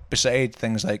 but beside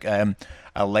things like I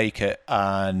Like It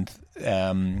and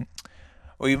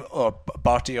or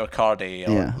Barty or Cardi,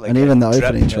 and even the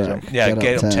opening track,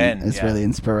 Get Up 10, it's really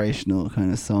inspirational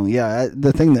kind of song.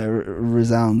 The thing that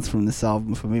resounds from this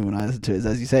album for me when I listen to it is,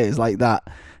 as you say, it's like that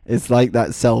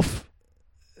self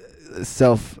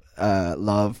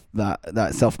love, that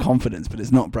self-confidence, but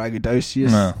it's not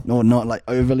braggadocious, nor not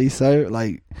overly so.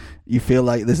 You feel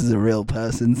like this is a real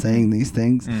person saying these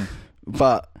things.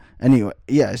 But anyway,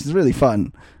 it's just really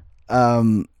fun.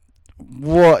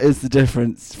 What is the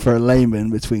difference for a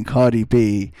layman between Cardi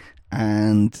B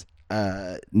and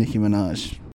Nicki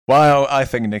Minaj? Well, I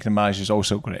think Nicki Minaj is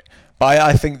also great, but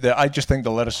I just think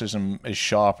the lyricism is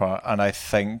sharper, and I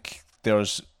think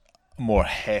there's more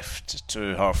heft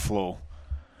to her flow.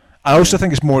 I also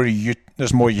think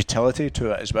there's more utility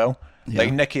to it as well.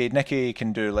 Nicki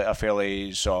can do a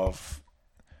fairly sort of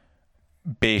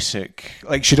basic,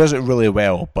 she does it really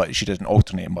well, but she doesn't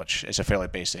alternate much. It's a fairly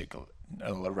basic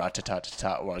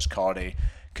rat-a-tat-tat, whereas Cardi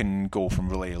can go from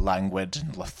really languid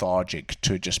and lethargic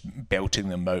to just belting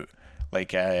them out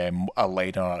a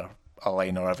liner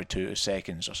every 2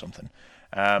 seconds or something.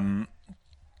 And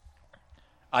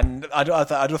I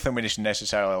don't think we should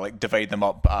necessarily divide them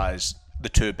up as the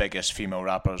 2 biggest female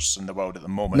rappers in the world at the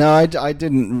moment. No, I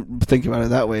didn't think about it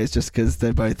that way. It's just because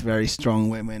they're both very strong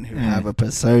women who have a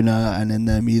persona, and in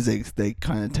their music they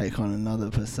kind of take on another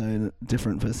persona,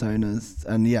 different personas.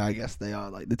 And I guess they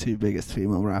are the 2 biggest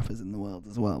female rappers in the world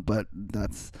as well. But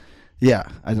that's, I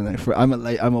don't know.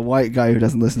 I'm a white guy who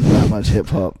doesn't listen to that much hip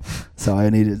hop, so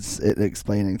I needed it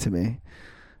explaining to me.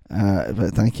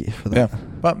 But thank you for that. Yeah,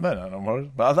 but no,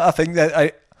 but I think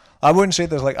that I wouldn't say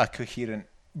there's a coherent,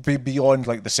 beyond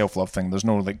the self-love thing, there's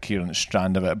no coherent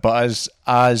strand of it, but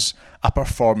as a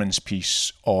performance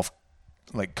piece of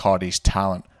Cardi's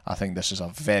talent, I think this is a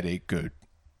very good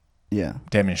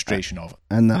demonstration of it.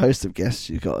 And the host of guests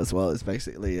you got as well is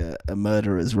basically a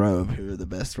murderer's row of who are the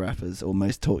best rappers or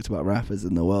most talked about rappers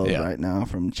in the world right now,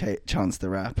 from Chance the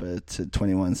Rapper to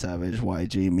 21 Savage,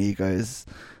 YG, Migos,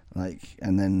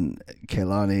 and then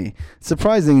Kehlani.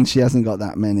 Surprising she hasn't got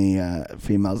that many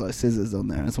females like Scissors on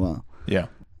there as well. Yeah.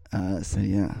 I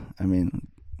mean,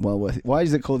 well worth it. Why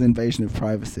is it called Invasion of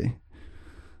Privacy?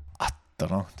 I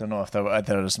don't know if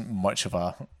there is much of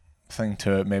a thing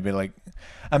to it. Maybe it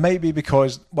might be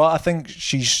because, I think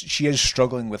she is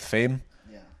struggling with fame.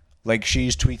 Yeah.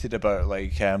 She's tweeted about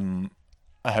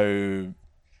how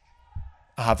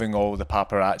having all the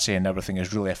paparazzi and everything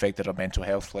has really affected her mental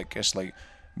health.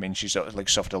 She's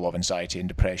suffered a lot of anxiety and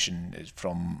depression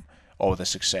from all the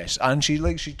success, and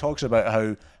she talks about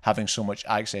how having so much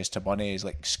access to money is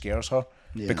scares her,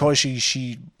 because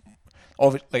she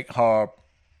her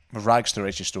Rags to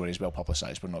Riches story is well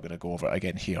publicised. We're not going to go over it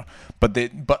again here. But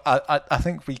I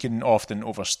think we can often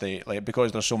overstate, like,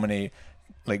 because there's so many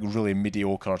like really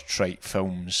mediocre trite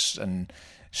films and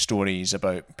stories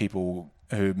about people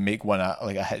who make one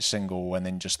like a hit single and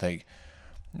then just like,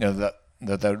 you know, that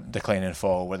the decline and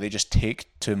fall, where they just take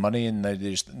to money and they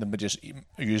just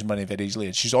use money very easily.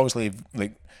 And she's obviously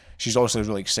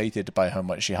really excited by how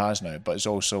much she has now, but it's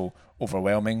also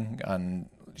overwhelming, and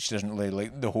she doesn't really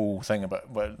like the whole thing about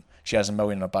what she has $1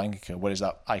 million in her bank account. What does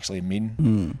that actually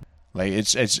mean? Like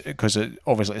it's because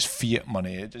obviously it's fiat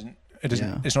money. It doesn't.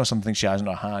 It's not something she has in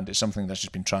her hand. It's something that's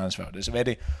just been transferred.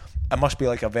 It must be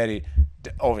like a very,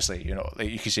 obviously, you know,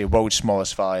 like you could say world's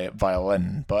smallest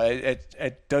violin, but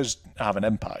it does have an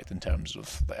impact in terms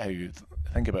of how you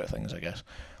think about things, I guess.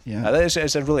 Yeah,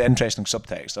 it's a really interesting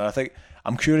subtext, and I think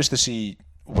I'm curious to see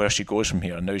where she goes from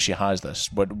here. Now she has this,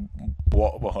 what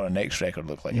will her next record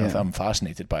look like? Yeah. I'm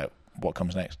fascinated by what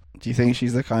comes next. Do you think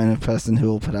she's the kind of person who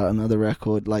will put out another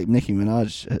record like Nicki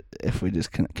Minaj? If we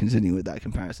just continue with that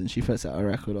comparison, she puts out a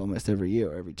record almost every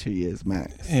year or every 2 years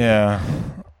max. Yeah,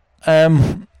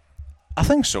 I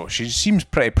think so. She seems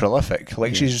pretty prolific.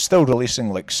 Like she's still releasing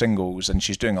like singles, and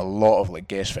she's doing a lot of like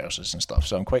guest verses and stuff.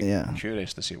 So I'm quite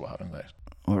curious to see what happens next.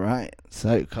 All right,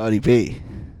 so Cardi B,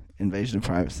 Invasion of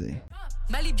Privacy.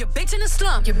 Might leave your bitch in the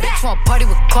slum. Your bitch want party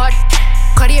with Cardi.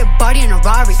 Cartier body in a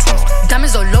Rari.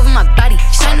 Diamonds all over my body,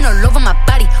 shining all over my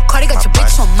body. Cardi got your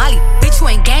bitch on Molly. Bitch, you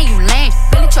ain't gang, you lame.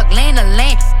 Billy truck laying the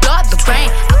lane, blow up the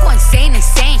brain. I go insane.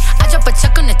 I drop a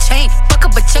check on the chain, fuck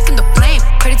up a check in the flame.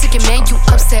 Cardi took your man, you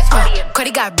upset.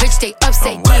 Cardi got rich, they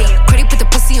upset. Yeah, Cardi put the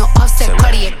pussy on Offset.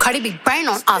 Cardi be brain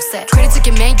on Offset. Cardi took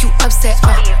your man, you upset.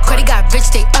 Cardi got rich,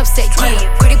 they upset.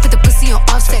 Yeah, Cardi put the pussy on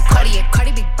Offset.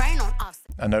 Cardi be brain on Offset.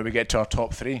 And now we get to our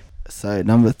top three. So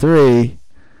number 3,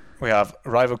 we have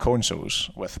Rival Consoles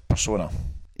with Persona.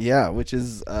 Yeah, which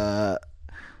is I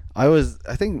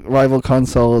think Rival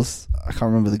Consoles, I can't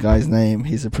remember the guy's name.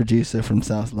 He's a producer from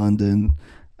South London.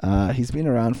 He's been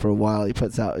around for a while. He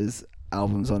puts out his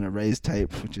albums on Erase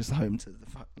Tape, which is home to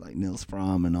like Nils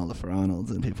Fram and Oliver Arnolds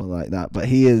and people like that. But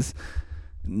he is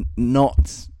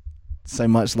not so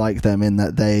much like them in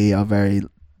that they are very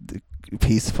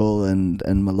peaceful and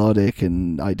melodic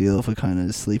and ideal for kind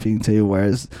of sleeping to,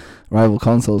 whereas Rival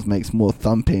Consoles makes more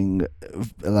thumping,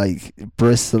 like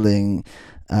bristling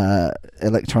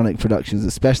electronic productions,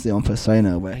 especially on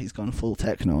Persona, where he's gone full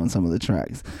techno on some of the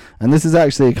tracks. And this is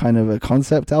actually kind of a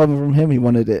concept album from him. He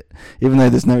wanted it, even though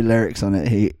there's no lyrics on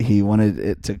it, he wanted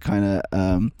it to kind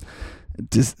of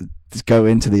just go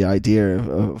into the idea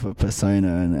of a persona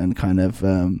and kind of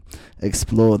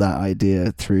explore that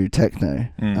idea through techno.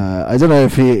 I don't know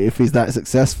if he's that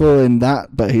successful in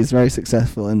that, but he's very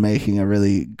successful in making a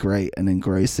really great and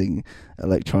engrossing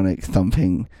electronic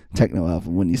thumping techno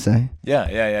album, wouldn't you say?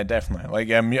 Yeah, definitely. Like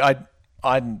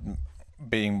I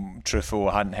being truthful,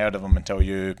 I hadn't heard of him until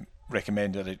you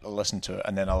recommended it. I listened to it,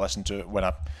 and then I listened to it when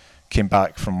I came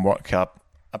back from work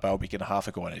about a week and a half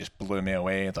ago, and it just blew me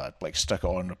away. That I like stuck it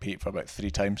on repeat for about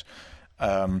 3 times.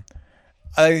 I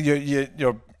think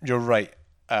you're right.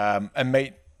 It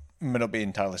might not be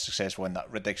entirely successful in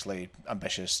that ridiculously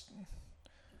ambitious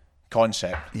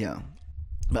concept. Yeah.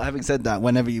 But having said that,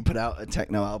 whenever you put out a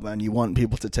techno album and you want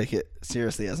people to take it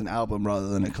seriously as an album rather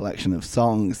than a collection of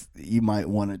songs, you might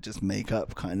want to just make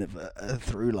up kind of a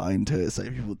through line to it, so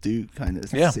people do kind of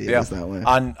see it as that way.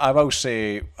 And I will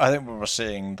say, I think we were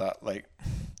saying that like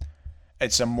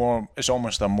it's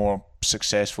almost a more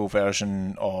successful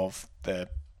version of the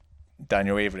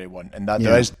Daniel Avery one, and that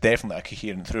there is definitely a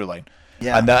coherent through line.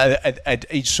 Yeah, and that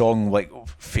each song like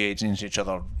fades into each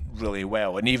other really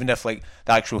well, and even if like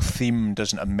the actual theme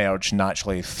doesn't emerge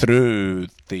naturally through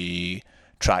the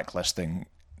track listing,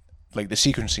 like the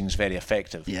sequencing is very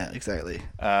effective. Yeah, exactly.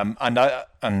 And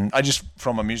I just,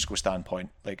 from a musical standpoint,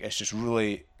 like it's just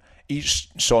really, each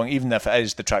song, even if it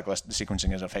is the track list, the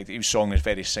sequencing is effective. Each song is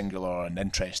very singular and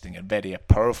interesting and very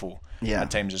powerful at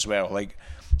times as well. Like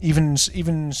even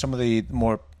some of the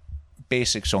more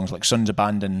basic songs like Sons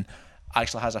Abandon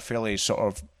actually has a fairly sort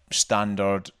of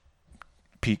standard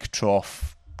peak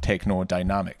trough techno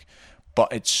dynamic,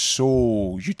 but it's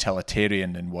so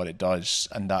utilitarian in what it does,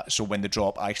 and that so when the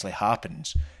drop actually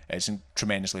happens, it's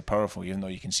tremendously powerful, even though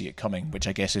you can see it coming, which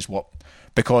I guess is what,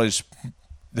 because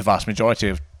the vast majority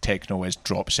of techno is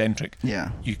drop centric.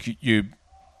 Yeah, you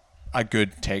a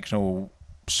good techno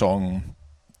song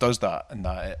does that, and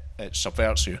that it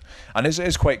subverts you, and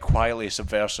it's quite quietly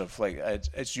subversive. Like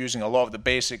it's using a lot of the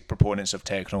basic proponents of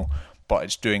techno, but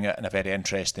it's doing it in a very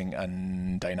interesting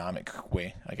and dynamic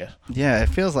way, I guess. Yeah, it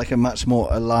feels like a much more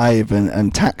alive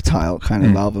and tactile kind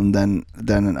of album than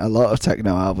a lot of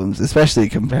techno albums, especially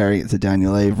comparing it to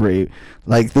Daniel Avery.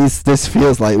 Like this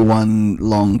feels like one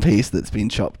long piece that's been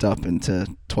chopped up into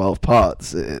 12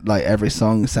 parts. Like every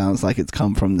song sounds like it's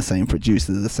come from the same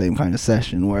producer, the same kind of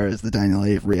session, whereas the Daniel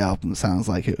Avery album sounds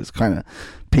like it was kind of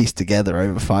pieced together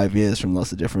over 5 years from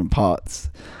lots of different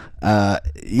parts.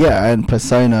 And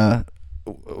Persona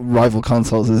Rival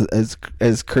Consoles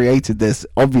has created this,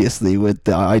 obviously with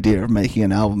the idea of making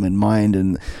an album in mind,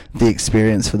 and the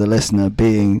experience for the listener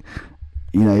being,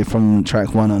 you know, from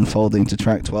track 1 unfolding to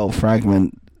track 12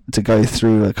 fragment, to go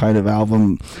through a kind of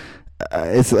album.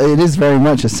 It is very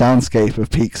much a soundscape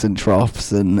of peaks and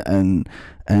troughs, and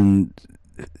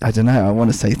I don't know, I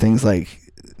want to say things like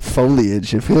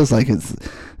foliage. It feels like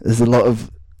there's a lot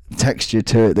of texture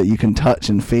to it that you can touch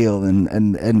and feel,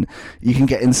 and you can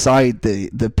get inside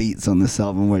the beats on this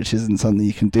album, which isn't something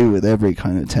you can do with every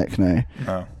kind of techno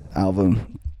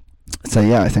album. So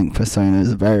yeah, I think Persona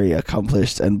is a very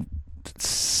accomplished and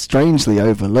strangely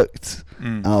overlooked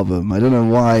album. I don't know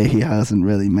why he hasn't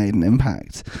really made an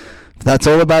impact. But that's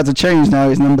all about to change now.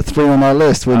 He's number 3 on our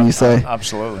list, wouldn't you say?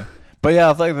 Absolutely. But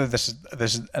yeah, I think that this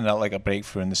is like a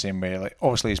breakthrough in the same way. Like,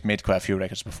 obviously, he's made quite a few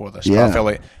records before this. Yeah. But I feel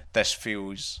like this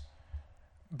feels,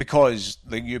 because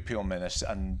like you put on this,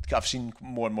 and I've seen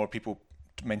more and more people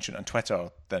mention it on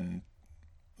Twitter than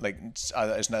like it's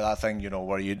not that thing, you know,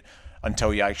 where you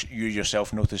until you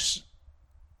yourself notice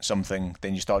something,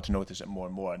 then you start to notice it more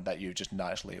and more, and that you just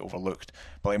naturally overlooked.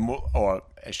 But like more, or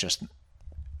it's just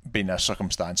been a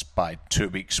circumstance by 2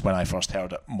 weeks when I first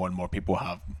heard it. More and more people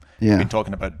have been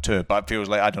talking about it too. But it feels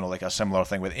like, I don't know, like a similar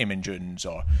thing with Eamon Dunes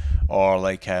or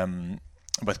like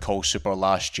with Call Super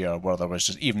last year, where there was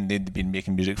just, even they'd been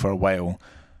making music for a while,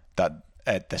 that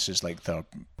this is like their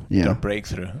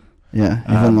breakthrough. Yeah,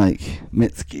 even like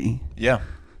Mitski. Yeah.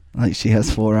 Like she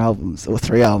has 4 albums or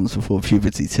 3 albums before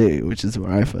Puberty 2, which is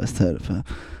where I first heard of her.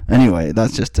 Anyway,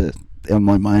 that's just on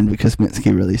my mind because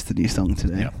Mitski released a new song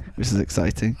today, which is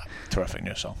exciting. Terrific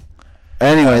new song.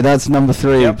 Anyway, that's number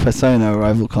 3, Persona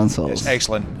Rival Consoles. It's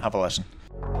excellent. Have a listen.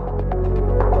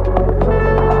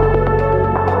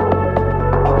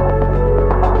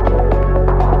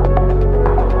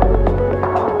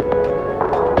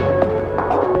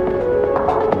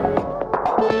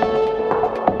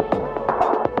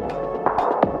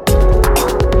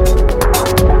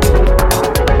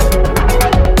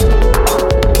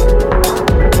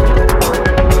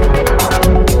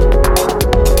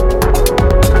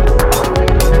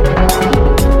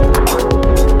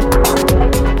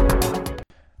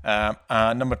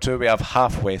 Number 2, we have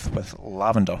Halfway with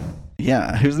Lavender.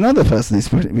 Yeah, who's another person who's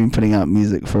been putting out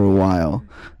music for a while.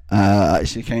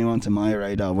 She came onto my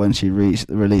radar when she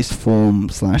released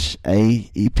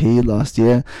Form/A EP last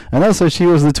year, and also she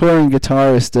was the touring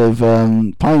guitarist of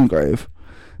Pinegrove.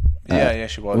 Yeah,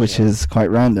 she was. Which is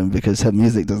quite random because her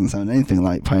music doesn't sound anything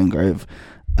like Pinegrove.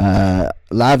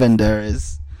 Lavender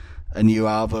is a new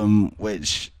album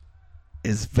which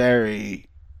is very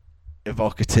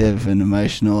evocative and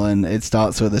emotional, and it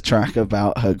starts with a track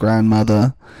about her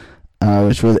grandmother,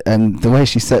 and the way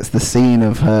she sets the scene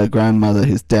of her grandmother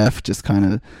who's deaf, just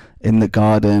kind of in the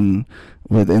garden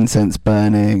with incense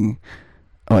burning.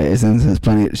 Is incense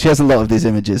burning? She has a lot of these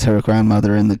images. Her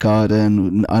grandmother in the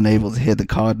garden, unable to hear the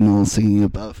cardinal singing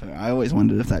above her. I always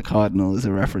wondered if that cardinal is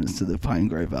a reference to the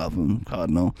Pinegrove album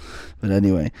Cardinal, but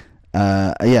anyway.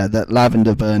 That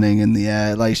lavender burning in the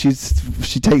air, like she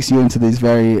takes you into these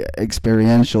very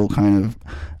experiential kind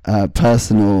of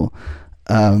personal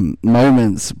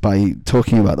moments by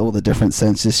talking about all the different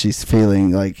senses she's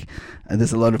feeling. Like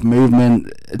there's a lot of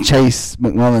movement. Chase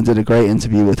McMullen did a great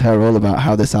interview with her all about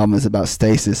how this album is about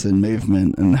stasis and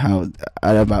movement, and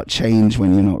about change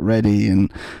when you're not ready,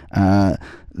 and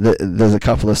there's a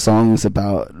couple of songs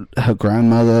about her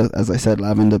grandmother, as I said,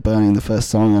 Lavender Burning, the first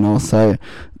song, and also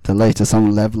the later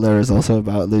song Leveler is also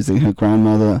about losing her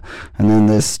grandmother. And then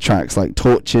there's tracks like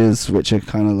Torches, which are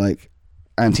kind of like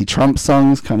anti-Trump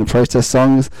songs, kind of protest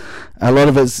songs. A lot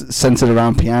of it's centered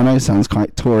around piano, sounds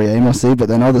quite Tori Amos-y, but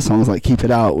then other songs like Keep It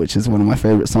Out, which is one of my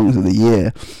favorite songs of the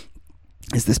year,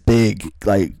 is this big,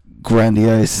 like,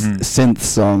 grandiose synth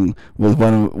song with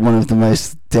one of the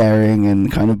most daring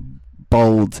and kind of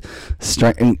bold,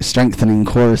 strengthening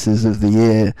choruses of the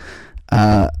year.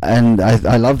 And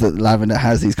I love that Lavender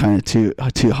has these kind of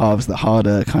two halves, the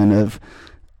harder kind of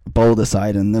bolder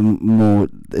side, and the more,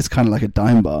 it's kind of like a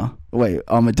dime bar. Wait,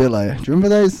 Armadillo, do you remember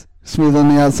those? Smooth on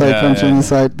the outside, crunchy on the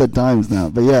inside. They're dimes now,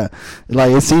 but yeah,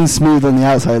 like it seems smooth on the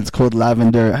outside. It's called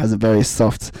Lavender. It has a very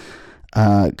soft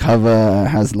cover,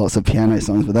 has lots of piano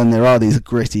songs, but then there are these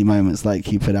gritty moments like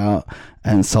Keep It Out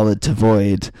and Solid to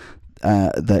Void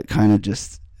that kind of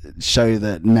just show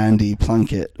that Nandi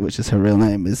Plunkett, which is her real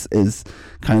name, is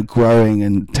kind of growing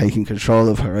and taking control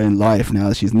of her own life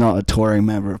now. She's not a touring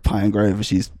member of Pine Grove.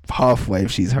 She's halfwave.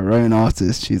 She's her own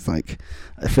artist. She's like,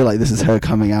 I feel like this is her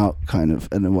coming out kind of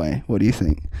in a way. What do you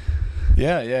think?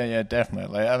 Yeah,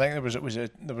 definitely. I think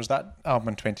there was that album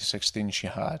in 2016 she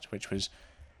had, which was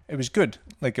good.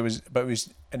 Like it was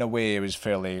in a way it was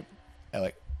fairly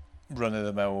like run of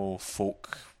the mill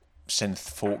folk, synth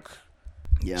folk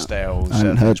styles. I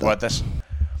hadn't heard that.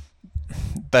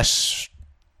 But this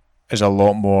is a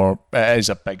lot more. It is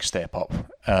a big step up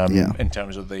in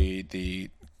terms of the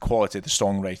quality of the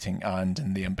songwriting and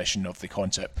in the ambition of the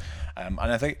concept. And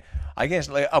I guess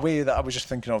like a way that I was just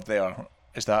thinking of there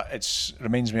is that it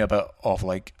reminds me a bit of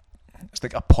like it's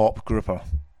like a pop grouper.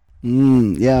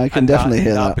 Yeah, I can definitely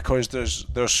hear that because there's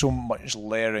so much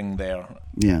layering there.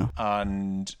 Yeah,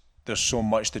 and there's so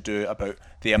much to do about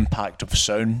the impact of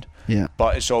sound. Yeah,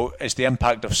 but it's the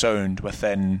impact of sound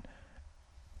within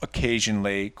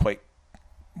occasionally quite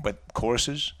with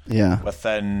choruses. Yeah,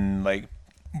 within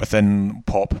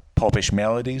popish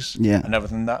melodies. Yeah, and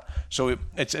everything that. So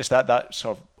it's that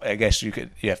sort of. I guess you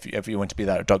could, if you want to be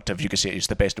that reductive, you could say it's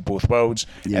the best of both worlds.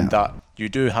 Yeah. In that you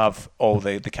do have all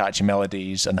the catchy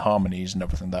melodies and harmonies and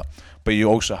everything that, but you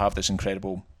also have this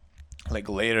incredible like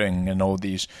layering and all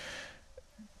these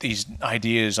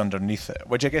ideas underneath it.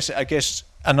 Which I guess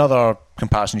another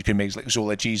comparison you could make is like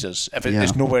Zola Jesus. If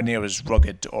it's nowhere near as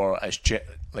rugged or as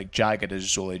jagged as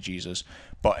Zola Jesus,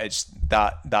 but it's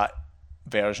that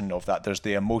version of that. There's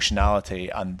the emotionality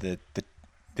and the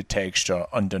texture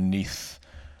underneath.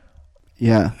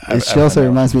 Yeah, she also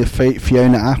reminds me of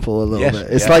Fiona Apple a little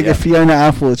bit. It's like if Fiona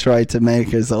Apple tried to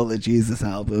make a Zola Jesus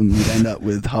album, you'd end up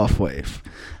with Halfwave,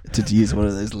 to use one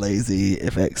of those lazy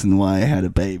if X and Y had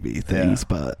a baby things.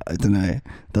 But I don't know.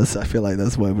 I feel like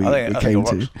that's where we came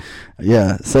to.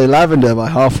 Yeah, so Lavender by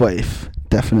Halfwave,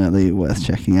 definitely worth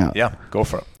checking out. Yeah, go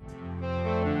for it.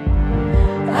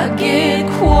 I get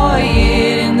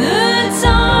quiet in the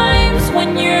times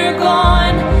when you're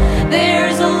gone.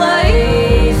 There's a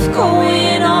life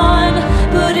going on,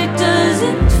 but it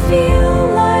doesn't feel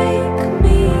like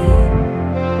me.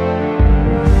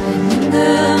 And in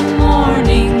the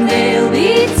morning there'll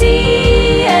be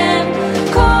tea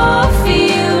and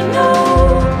coffee, you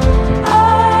know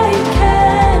I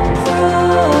can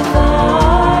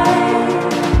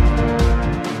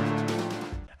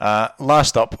provide.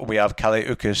 Last up, we have Kali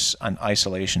Uchis and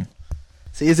Isolation.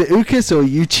 See, is it Uchis or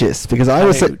Uchis? Because I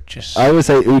would say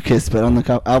Uchis, but on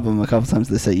the album a couple times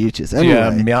they say Uchis.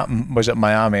 Anyway, yeah, was it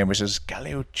Miami, which is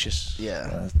Kali Uchis.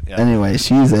 Yeah. Anyway,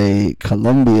 she's a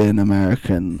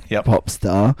Colombian-American pop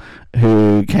star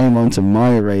who came onto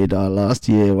my radar last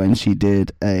year when she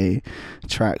did a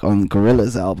track on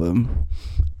Gorillaz album.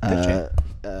 What's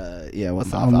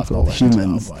the album called?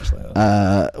 Humans.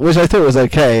 Which I thought was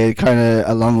okay. It kind of,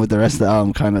 along with the rest of the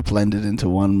album, kind of blended into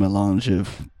one melange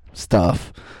of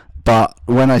stuff. But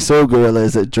when I saw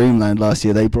Gorillaz at Dreamland last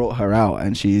year, they brought her out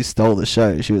and she stole the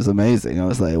show. She was amazing. I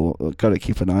was like, well, we've got to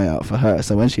keep an eye out for her.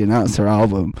 So when she announced her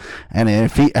album,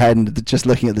 and just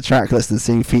looking at the track list and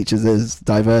seeing features as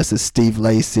diverse as Steve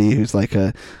Lacy, who's like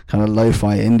a kind of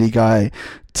lo-fi indie guy,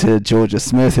 to Georgia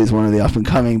Smith, who's one of the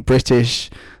up-and-coming British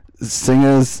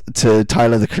singers, to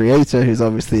Tyler the Creator, who's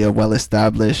obviously a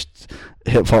well-established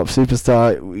hip-hop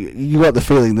superstar, you got the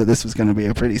feeling that this was going to be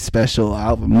a pretty special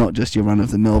album, not just your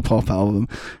run-of-the-mill pop album.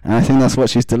 And I think that's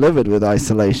what she's delivered with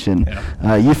Isolation.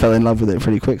 You fell in love with it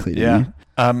pretty quickly, didn't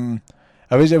you?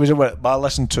 I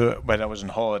listened to it when I was on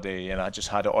holiday, and I just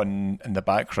had it on in the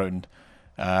background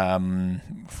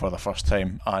for the first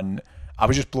time, and I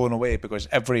was just blown away because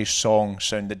every song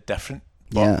sounded different,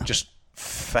 but just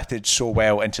fitted so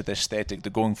well into the aesthetic they're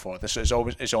going for. This is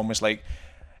almost like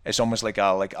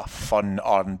a fun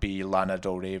R&B Lana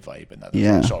Del Rey vibe, and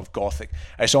that sort of gothic.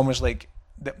 It's almost like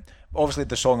obviously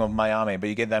the song of Miami, but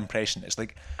you get the impression it's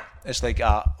like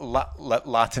a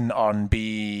Latin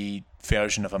R&B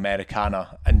version of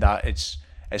Americana, and that it's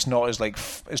not as like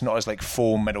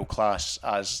faux middle class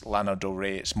as Lana Del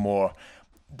Rey. It's more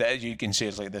that you can say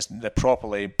it's like this the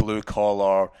properly blue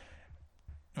collar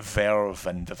verve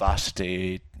and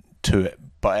vivacity to it,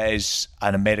 but it is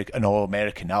an all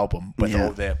American album with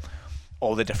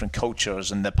all the different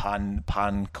cultures and the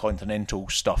pan continental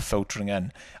stuff filtering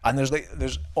in. And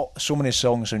there's so many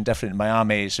songs sound different.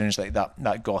 Miami sounds like that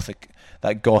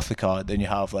Gothica. Then you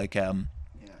have like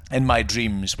In My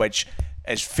Dreams, which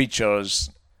features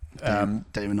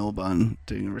Damon Albarn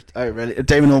doing a... Oh, really?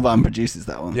 Damon Albarn produces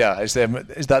that one. Yeah, that's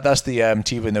the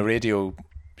TV and the radio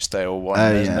style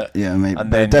one, isn't it? Yeah, maybe. And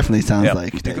but then, it definitely sounds yeah,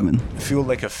 like you Damon. got Feel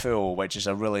Like a Fool, which is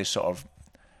a really sort of...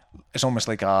 It's almost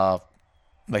like a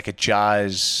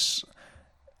jazz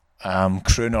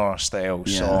crooner style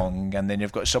song, and then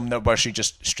you've got some where she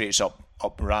just straight up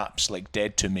raps like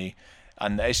Dead to Me.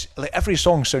 And it's like every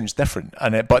song sounds different,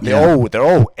 but they're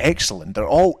all excellent. They're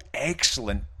all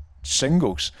excellent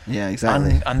singles. Yeah,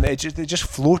 exactly. And they just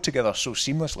flow together so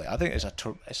seamlessly. I think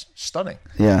it's stunning.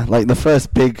 Yeah, like the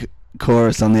first big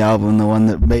chorus on the album, the one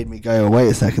that made me go, oh, wait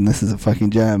a second, this is a fucking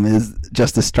jam, is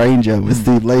Just a Stranger with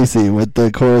Steve Lacy, with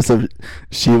the chorus of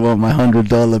she want my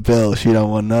 $100 bill, she don't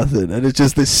want nothing. And it's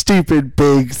just this stupid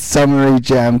big summary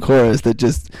jam chorus that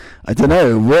just, I don't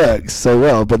know, works so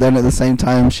well. But then at the same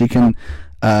time she can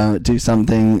do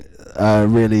something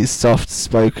really soft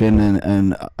spoken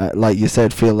and like you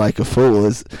said, Feel Like a Fool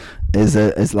is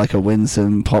like a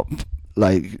winsome pop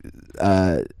like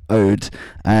ode,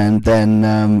 and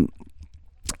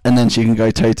then she can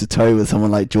go toe to toe with someone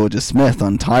like Georgia Smith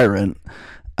on Tyrant,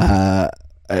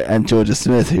 and Georgia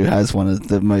Smith, who has one of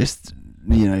the most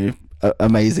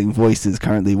amazing voices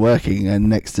currently working, and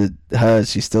next to her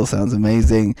she still sounds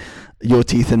amazing. Your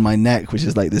Teeth in My Neck, which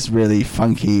is like this really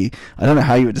funky, I don't know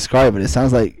how you would describe it,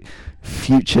 sounds like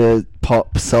future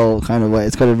pop soul kind of way.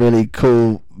 It's got a really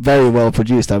cool, very well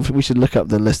produced, we should look up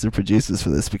the list of producers for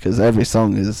this, because every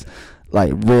song is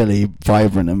like really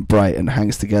vibrant and bright and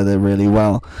hangs together really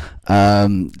well.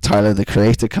 Tyler the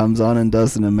Creator comes on and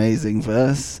does an amazing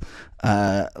verse.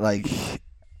 I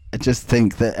just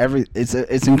think that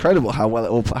it's incredible how well it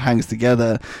all hangs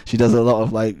together. She does a lot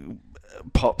of like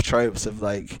pop tropes of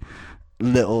like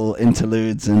little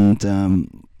interludes and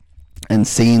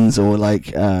scenes, or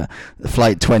like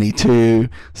Flight 22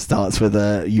 starts with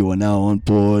a "You are now on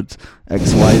board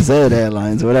XYZ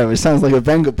Airlines" or whatever. It sounds like a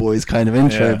Venga Boys kind of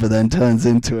intro, but then turns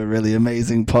into a really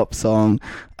amazing pop song.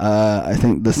 I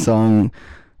think the song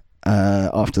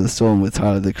After the Storm with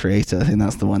Tyler the Creator, I think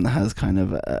that's the one that has kind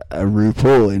of a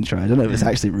RuPaul intro. I don't know if it's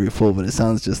actually RuPaul, but it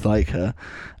sounds just like her.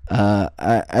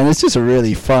 And it's just a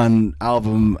really fun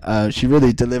album. She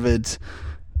really delivered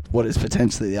what is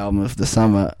potentially the album of the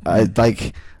summer. I've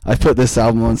put this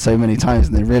album on so many times,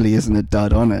 and there really isn't a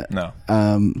dud on it. No.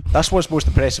 That's what's most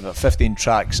impressive. At 15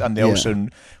 tracks, and they also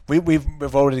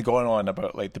we've already gone on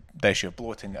about like the issue of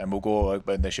bloating, and we'll go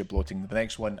about the issue of bloating the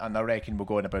next one, and I reckon we'll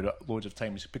go on about it loads of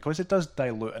times, because it does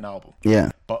dilute an album.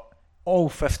 Yeah. But all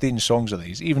 15 songs of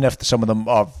these, even if some of them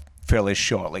are fairly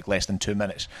short, like less than 2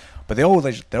 minutes, but they're all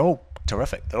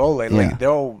terrific. They're all like they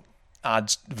all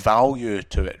adds value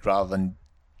to it rather than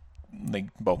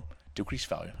decrease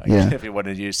value, I guess, if you want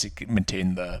to use to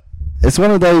maintain the... It's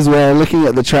one of those where, looking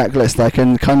at the track list, I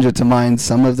can conjure to mind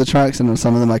some of the tracks, and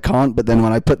some of them I can't, but then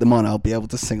when I put them on, I'll be able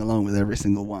to sing along with every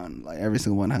single one. Like, every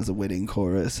single one has a winning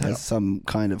chorus, has some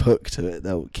kind of hook to it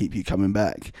that will keep you coming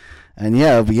back. And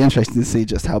yeah, it'll be interesting to see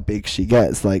just how big she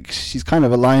gets. Like, she's kind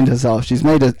of aligned herself. She's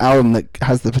made an album that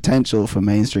has the potential for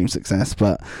mainstream success,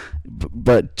 but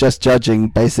just judging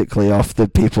basically off the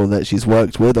people that she's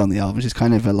worked with on the album, she's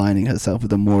kind of aligning herself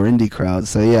with a more indie crowd.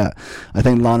 So yeah, I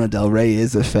think Lana Del Rey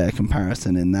is a fair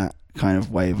comparison in that kind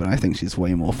of way, but I think she's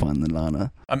way more fun than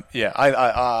Lana. I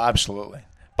absolutely.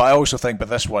 But I also think with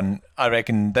this one, I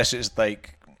reckon this is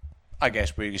like, I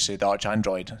guess we could say the Arch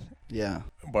Android. Yeah.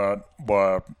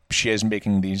 Where she is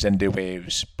making these indie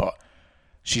waves, but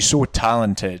she's so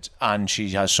talented, and she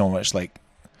has so much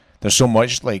there's so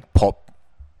much like pop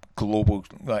global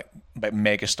like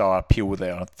megastar appeal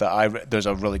there that there's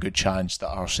a really good chance that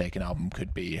our second album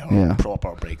could be her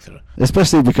proper breakthrough.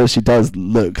 Especially because she does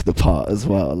look the part as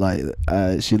well. Like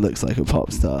she looks like a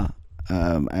pop star.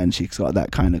 And she's got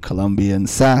that kind of Colombian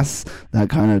sass, that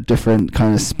kind of different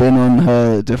kind of spin on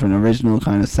her, different original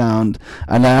kind of sound.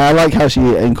 And I like how she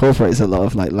incorporates a lot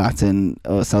of like Latin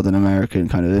or Southern American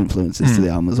kind of influences to the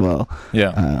album as well.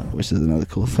 Yeah. Which is another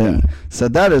cool thing. So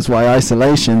that is why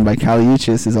Isolation by Kali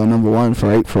Uchis is our number one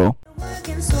for April.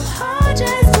 Working so hard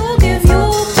just to give you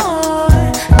more.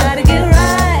 Gotta get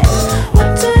right.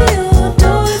 What do you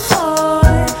do it for?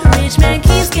 Rich man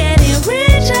keeps getting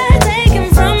richer, taking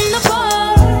from the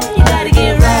poor. You gotta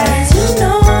get right. You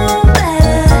know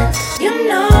better. You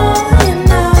know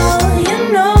better. You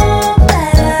know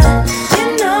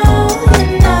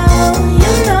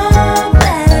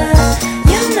better.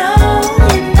 You know.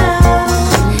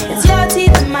 It's your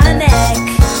teeth in my neck.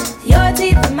 Your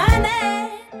teeth in my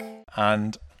neck.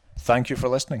 And thank you for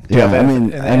listening. Yeah,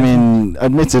 I mean,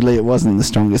 admittedly, it wasn't the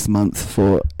strongest month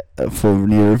for for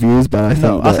new reviews, but I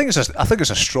think I think it's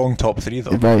a strong top 3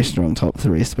 though. a very strong top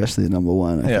 3, especially the number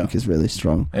 1. I Yeah. think is really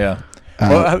strong. Yeah.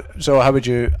 How would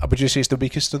you say it's the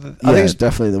weakest of the? I Yeah, think it's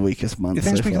definitely the weakest month. you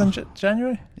think it's so weaker far. than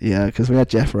January? Yeah, because we had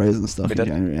Jeff Rose and stuff We in did.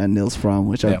 January, and Nils Fromm,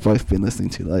 which Yeah. I've both been listening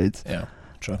to loads. Yeah,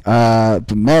 true.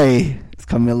 But May is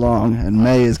coming along, and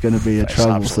May is going to be a It's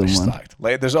troublesome absolutely one. stacked.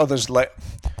 Like there's others like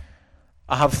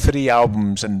I have 3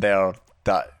 albums in there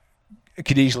that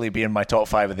could easily be in my top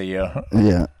 5 of the year.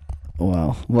 Yeah.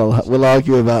 Well, we'll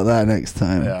argue about that next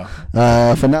time.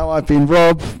 Yeah. For now, I've been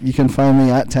Rob. You can find me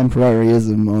at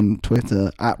Temporaryism on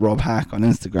Twitter, at Rob Hack on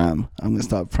Instagram. I'm going to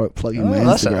start plugging my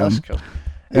That's Instagram. cool.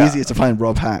 Yeah. Easier to find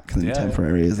Rob Hack than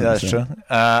Temporaryism. Yeah, that's so. true.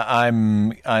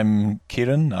 I'm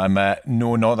Kieran. I'm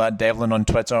No Not That Devlin on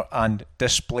Twitter and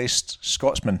Displaced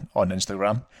Scotsman on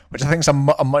Instagram, which I think is a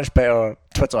much better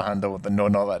Twitter handle than No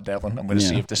Not That Devlin. I'm going to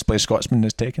see if Displaced Scotsman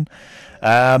is taken.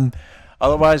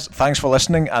 Otherwise, thanks for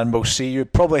listening, and we'll see you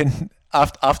probably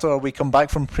after we come back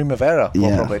from Primavera.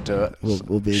 We'll probably do it.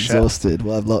 We'll be exhausted.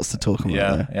 We'll have lots to talk about.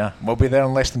 Yeah, there. yeah. We'll be there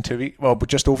in less than 2 weeks. Well,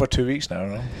 just over 2 weeks now,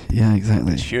 right? Yeah,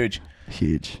 exactly. It's huge.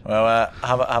 Huge. Well,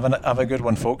 have a good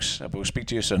one, folks. We'll speak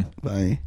to you soon. Bye.